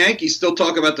guess as the Yankees still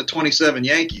talk about the 27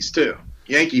 Yankees too.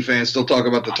 Yankee fans still talk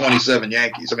about the 27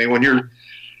 Yankees. I mean, when you're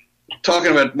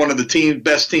talking about one of the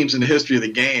best teams in the history of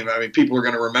the game, I mean, people are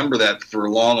going to remember that for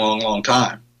a long, long, long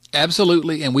time.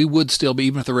 Absolutely, and we would still be,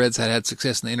 even if the Reds had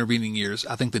success in the intervening years.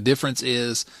 I think the difference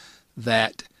is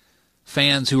that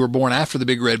fans who were born after the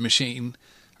Big Red Machine,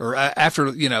 or after,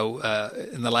 in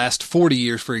the last 40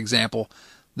 years, for example,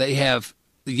 they have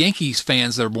the Yankees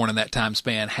fans that are born in that time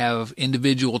span have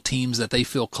individual teams that they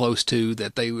feel close to,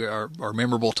 that they are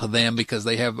memorable to them because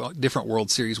they have different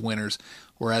World Series winners.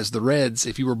 Whereas the Reds,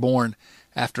 if you were born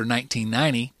after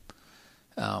 1990,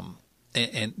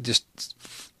 and just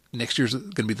next year's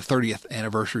going to be the 30th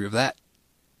anniversary of that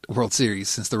World Series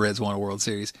since the Reds won a World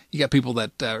Series. You got people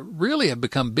that really have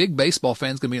become big baseball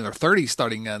fans, going to be in their 30s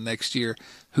starting next year,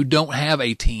 who don't have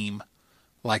a team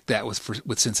like that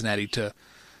with Cincinnati to.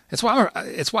 It's why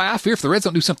I fear if the Reds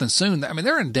don't do something soon, I mean,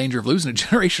 they're in danger of losing a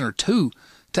generation or two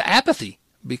to apathy,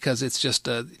 because it's just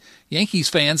Yankees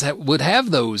fans would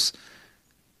have those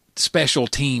special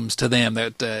teams to them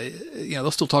that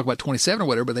they'll still talk about 27 or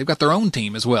whatever, but they've got their own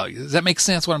team as well. Does that make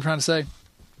sense? What I'm trying to say?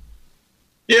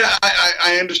 Yeah,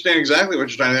 I understand exactly what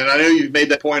you're trying to say. And I know you've made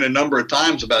that point a number of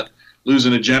times about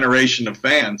losing a generation of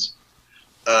fans,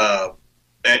 and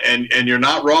you're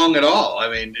not wrong at all. I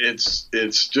mean, it's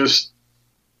just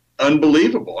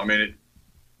unbelievable. I mean,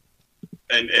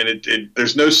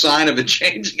 there's no sign of it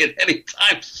changing it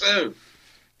anytime soon.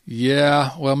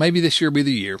 Yeah, well, maybe this year will be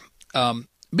the year.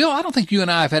 Bill, I don't think you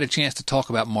and I have had a chance to talk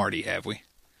about Marty, have we?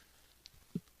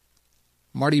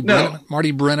 Marty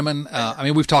Brennaman. I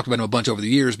mean, we've talked about him a bunch over the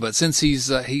years, but since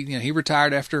he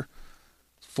retired after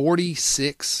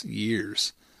 46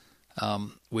 years,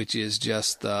 which is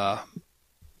just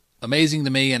amazing to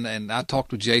me. And I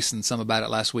talked with Jason some about it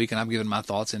last week, and I've given my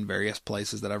thoughts in various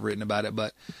places that I've written about it.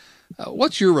 But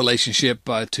what's your relationship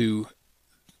to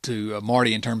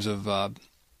Marty in terms of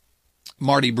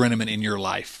Marty Brennaman in your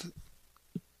life?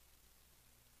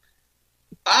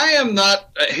 I am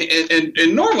not,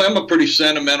 and normally I'm a pretty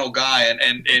sentimental guy,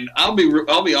 and I'll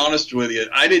be honest with you.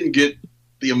 I didn't get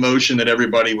the emotion that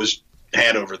everybody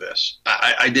had over this.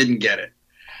 I didn't get it,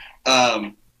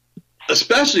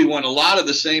 especially when a lot of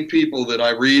the same people that I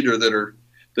read or that are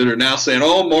now saying,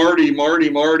 "Oh, Marty,"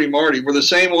 were the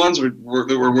same ones that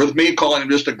were with me calling him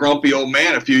just a grumpy old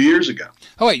man a few years ago.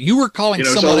 Oh wait, you were calling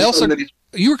someone else?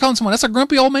 You were calling someone else a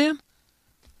grumpy old man?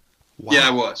 Wow. Yeah,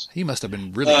 I was. He must have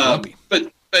been really grumpy.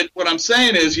 But what I'm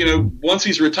saying is, once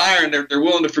he's retiring, they're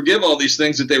willing to forgive all these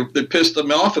things that pissed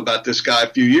them off about this guy a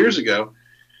few years ago.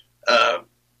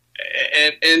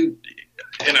 And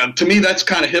to me, that's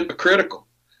kind of hypocritical.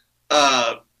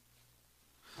 I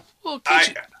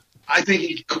think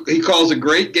he calls a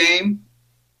great game.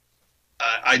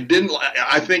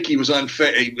 I think he was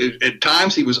unfair. At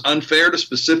times, he was unfair to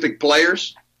specific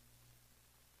players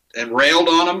and railed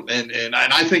on him, and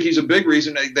I think he's a big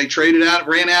reason they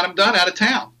ran Adam Dunn out of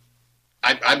town.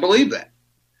 I believe that.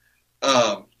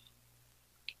 But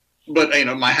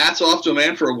my hat's off to a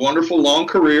man for a wonderful long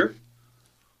career.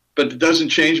 But it doesn't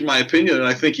change my opinion that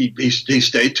I think he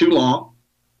stayed too long.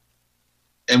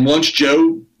 And once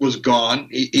Joe was gone,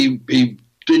 he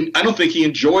didn't. I don't think he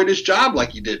enjoyed his job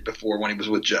like he did before when he was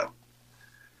with Joe.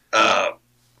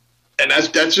 And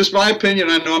that's just my opinion.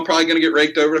 I know I'm probably going to get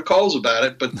raked over the coals about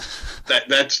it, but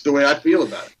that's the way I feel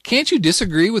about it. Can't you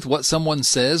disagree with what someone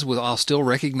says while still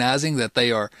recognizing that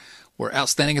they were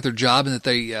outstanding at their job and that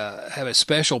they have a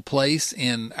special place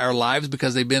in our lives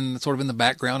because they've been sort of in the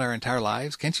background our entire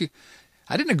lives? Can't you?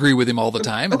 I didn't agree with him all the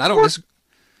time, and I don't disagree.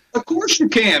 Of course you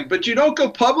can, but you don't go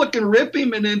public and rip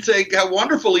him and then say how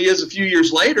wonderful he is a few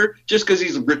years later just because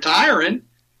he's retiring.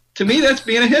 To me, that's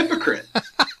being a hypocrite.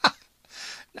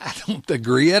 I don't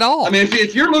agree at all. I mean,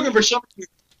 if you're looking for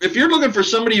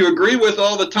somebody you agree with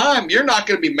all the time, you're not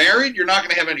going to be married. You're not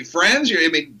going to have any friends. I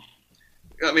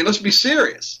mean, let's be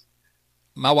serious.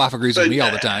 My wife agrees with me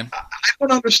all the time. I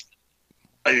don't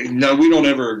understand. No, we don't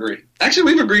ever agree.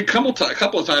 Actually, we've agreed a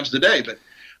couple of times today, but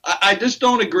I just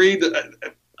don't agree that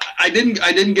I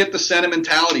didn't get the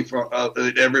sentimentality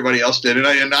that everybody else did,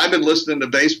 and I've been listening to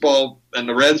baseball and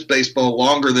the Reds baseball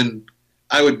longer than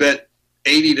I would bet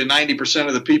 80 to 90%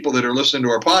 of the people that are listening to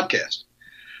our podcast.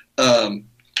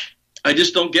 I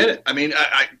just don't get it. I mean,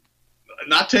 I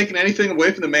not taking anything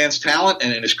away from the man's talent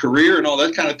and his career and all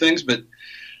that kind of things, but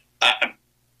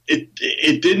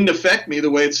it didn't affect me the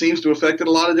way it seems to have affected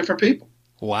a lot of different people.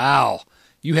 Wow.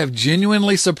 You have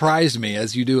genuinely surprised me,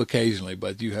 as you do occasionally,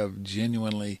 but you have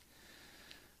genuinely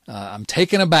I'm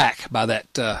taken aback by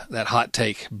that hot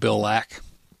take, Bill Lack.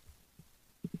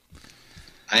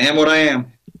 I am what I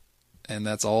am. And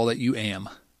that's all that you am.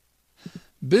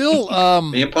 Bill,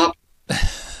 me and Pop.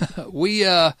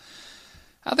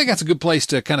 I think that's a good place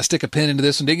to kind of stick a pin into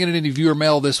this. And didn't get any viewer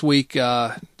mail this week.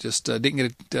 Just didn't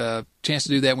get a chance to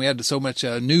do that. And we had so much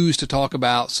news to talk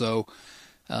about. So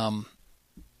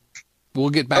we'll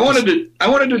get back. I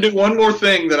wanted to do one more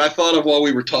thing that I thought of while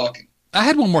we were talking. I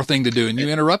had one more thing to do, and you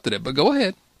interrupted it. But go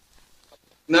ahead.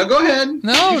 No, go ahead.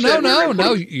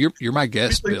 No. You're my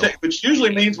guest, Bill. Which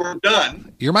usually means we're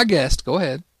done. You're my guest. Go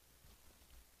ahead.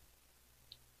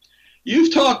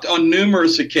 You've talked on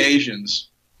numerous occasions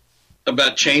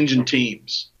about changing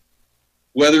teams,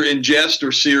 whether in jest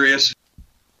or serious.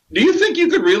 Do you think you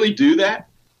could really do that?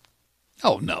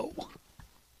 Oh, no.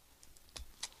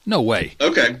 No way.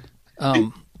 Okay.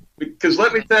 Because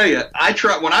let me tell you, I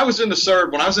tried when I was in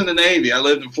the Navy, I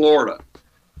lived in Florida,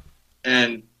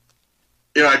 and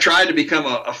I tried to become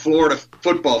a Florida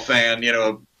football fan.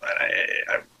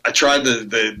 I tried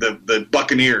the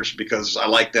Buccaneers because I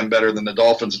liked them better than the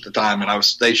Dolphins at the time, and I was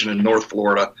stationed in North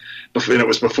Florida, and it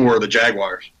was before the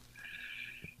Jaguars.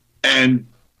 And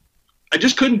I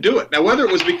just couldn't do it. Now, whether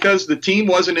it was because the team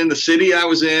wasn't in the city I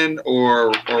was in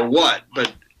or what,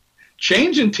 but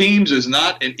changing teams is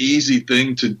not an easy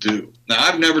thing to do. Now,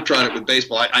 I've never tried it with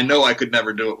baseball. I know I could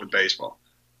never do it with baseball.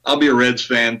 I'll be a Reds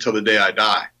fan till the day I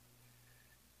die.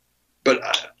 But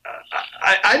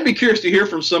I'd be curious to hear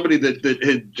from somebody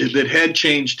that had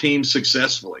changed teams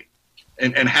successfully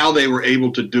and how they were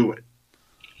able to do it.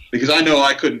 Because I know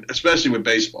I couldn't, especially with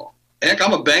baseball. Heck,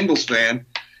 I'm a Bengals fan.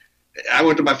 I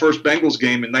went to my first Bengals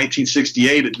game in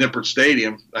 1968 at Nippert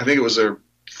Stadium. I think it was their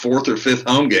fourth or fifth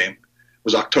home game. It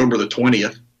was October the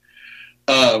 20th.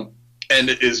 And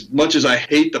as much as I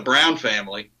hate the Brown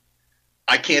family,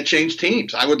 I can't change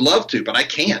teams. I would love to, but I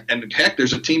can't. And heck,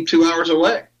 there's a team 2 hours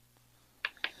away.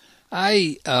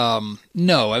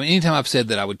 No. I mean, anytime I've said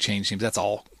that I would change teams, that's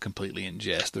all completely in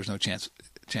jest. There's no chance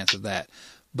of that.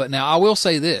 But now I will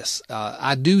say this.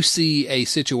 I do see a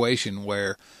situation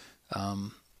where,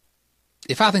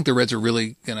 if I think the Reds are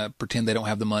really going to pretend they don't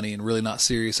have the money and really not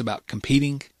serious about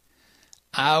competing,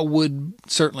 I would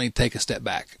certainly take a step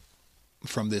back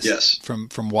from this, yes.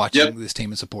 from watching this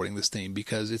team and supporting this team,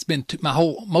 because it's been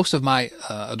most of my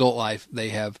adult life, they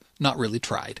have not really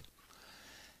tried.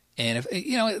 And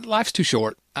if life's too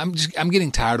short, I'm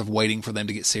getting tired of waiting for them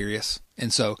to get serious.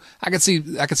 And so I could see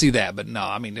that, but no,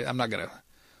 I mean, I'm not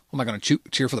gonna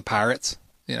cheer for the Pirates.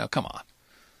 Come on.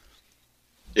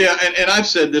 Yeah, and I've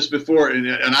said this before, and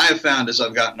I have found as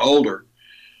I've gotten older,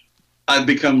 I've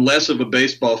become less of a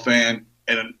baseball fan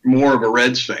and more of a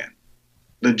Reds fan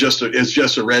than just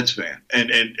a Reds fan.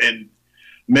 And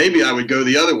maybe I would go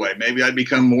the other way. Maybe I'd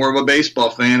become more of a baseball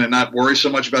fan and not worry so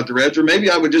much about the Reds, or maybe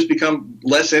I would just become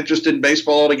less interested in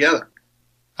baseball altogether.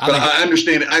 But I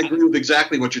understand it. I agree with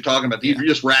exactly what you're talking about. You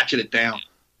just ratchet it down.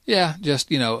 Yeah,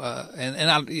 just I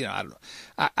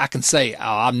can say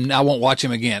I won't watch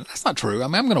him again. That's not true. I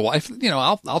mean, I'm going to watch.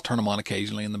 I'll turn them on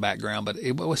occasionally in the background, but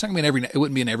it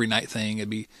wouldn't be an every night thing. It'd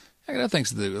be I got other things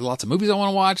to do. Lots of movies I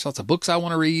want to watch, lots of books I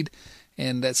want to read,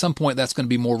 and at some point that's going to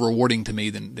be more rewarding to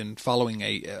me than following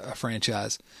a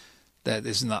franchise that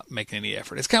is not making any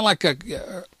effort. It's kind of like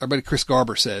our buddy Chris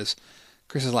Garber says.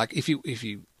 Chris is like, if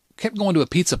you kept going to a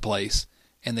pizza place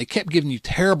and they kept giving you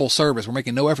terrible service, we're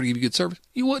making no effort to give you good service,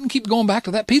 you wouldn't keep going back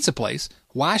to that pizza place.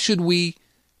 Why should we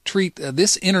treat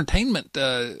this entertainment,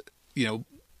 the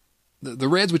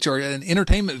Reds, which are an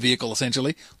entertainment vehicle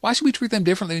essentially, why should we treat them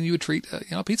differently than you would treat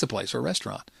a pizza place or a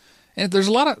restaurant? And there's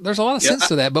a lot of sense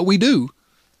to that, but we do.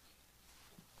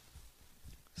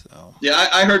 So yeah,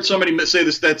 I heard somebody say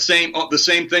the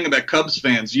same thing about Cubs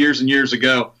fans years and years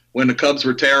ago when the Cubs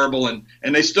were terrible and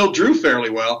they still drew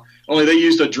fairly well. Only they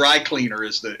used a dry cleaner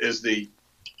as the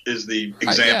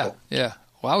example. Yeah.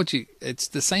 Why would you? It's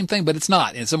the same thing, but it's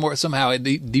not. And somehow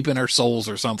deep in our souls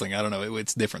or something. I don't know.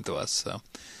 It's different to us. So,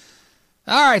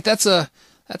 all right, that's a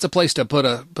place to put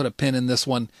a pin in this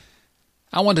one.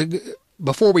 I want to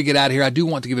before we get out of here, I do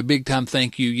want to give a big time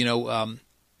thank you. You know,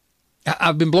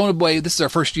 I've been blown away. This is our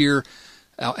first year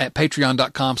at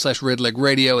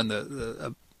patreon.com/redlegradio, and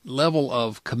the level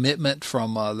of commitment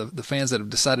from the fans that have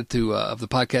decided to of the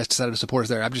podcast decided to support us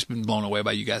there. I've just been blown away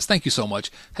by you guys. Thank you so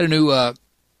much. Had a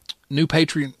new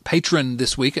patron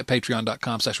this week at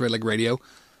patreon.com/redlegradio.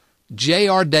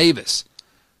 J.R. Davis.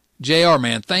 JR,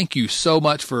 man, thank you so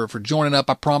much for joining up.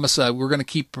 I promise we're going to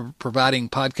keep providing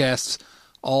podcasts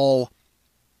all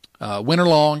winter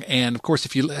long. And of course,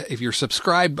 if you're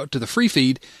subscribed to the free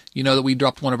feed, you know that we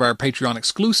dropped one of our Patreon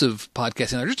exclusive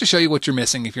podcasts in there just to show you what you're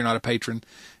missing if you're not a patron.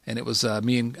 And it was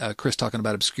me and Chris talking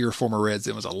about obscure former Reds.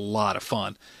 It was a lot of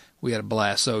fun. We had a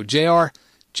blast. So JR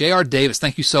Davis,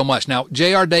 thank you so much. Now,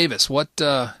 JR Davis, what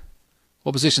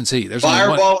position's he? There's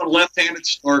fireball and left-handed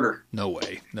starter. No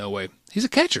way. He's a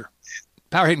catcher.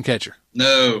 Power hitting catcher.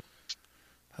 No.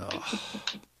 Oh.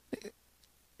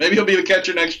 Maybe he'll be the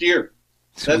catcher next year.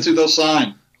 That's who they'll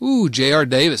sign. Ooh, J.R.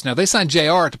 Davis. Now, if they sign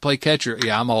J.R. to play catcher,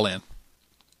 yeah, I'm all in.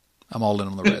 I'm all in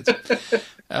on the Reds.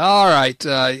 All right.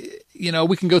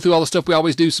 We can go through all the stuff we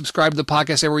always do. Subscribe to the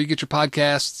podcast everywhere you get your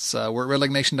podcasts. We're at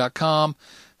redlegnation.com.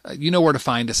 You know where to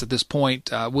find us at this point.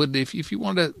 If you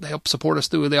want to help support us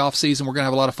through the off season, we're going to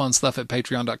have a lot of fun stuff at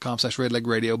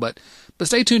patreon.com/redlegradio. But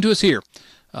stay tuned to us here.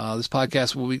 This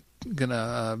podcast will be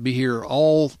be here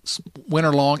all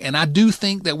winter long, and I do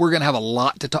think that we're going to have a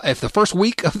lot to talk. If the first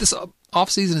week of this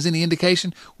off season is any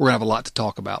indication, we're going to have a lot to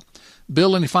talk about.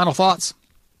 Bill, any final thoughts?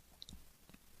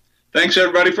 Thanks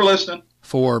everybody for listening.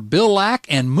 For Bill Lack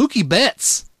and Mookie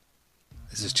Betts,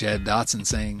 this is Chad Dotson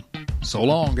saying so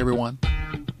long, everyone.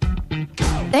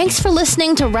 Thanks for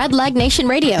listening to Red Leg Nation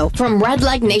Radio from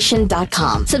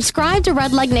redlegnation.com. Subscribe to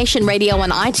Red Leg Nation Radio on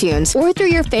iTunes or through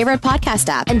your favorite podcast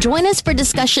app, and join us for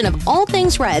discussion of all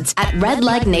things Reds at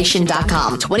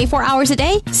redlegnation.com. 24 hours a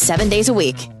day, 7 days a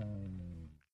week.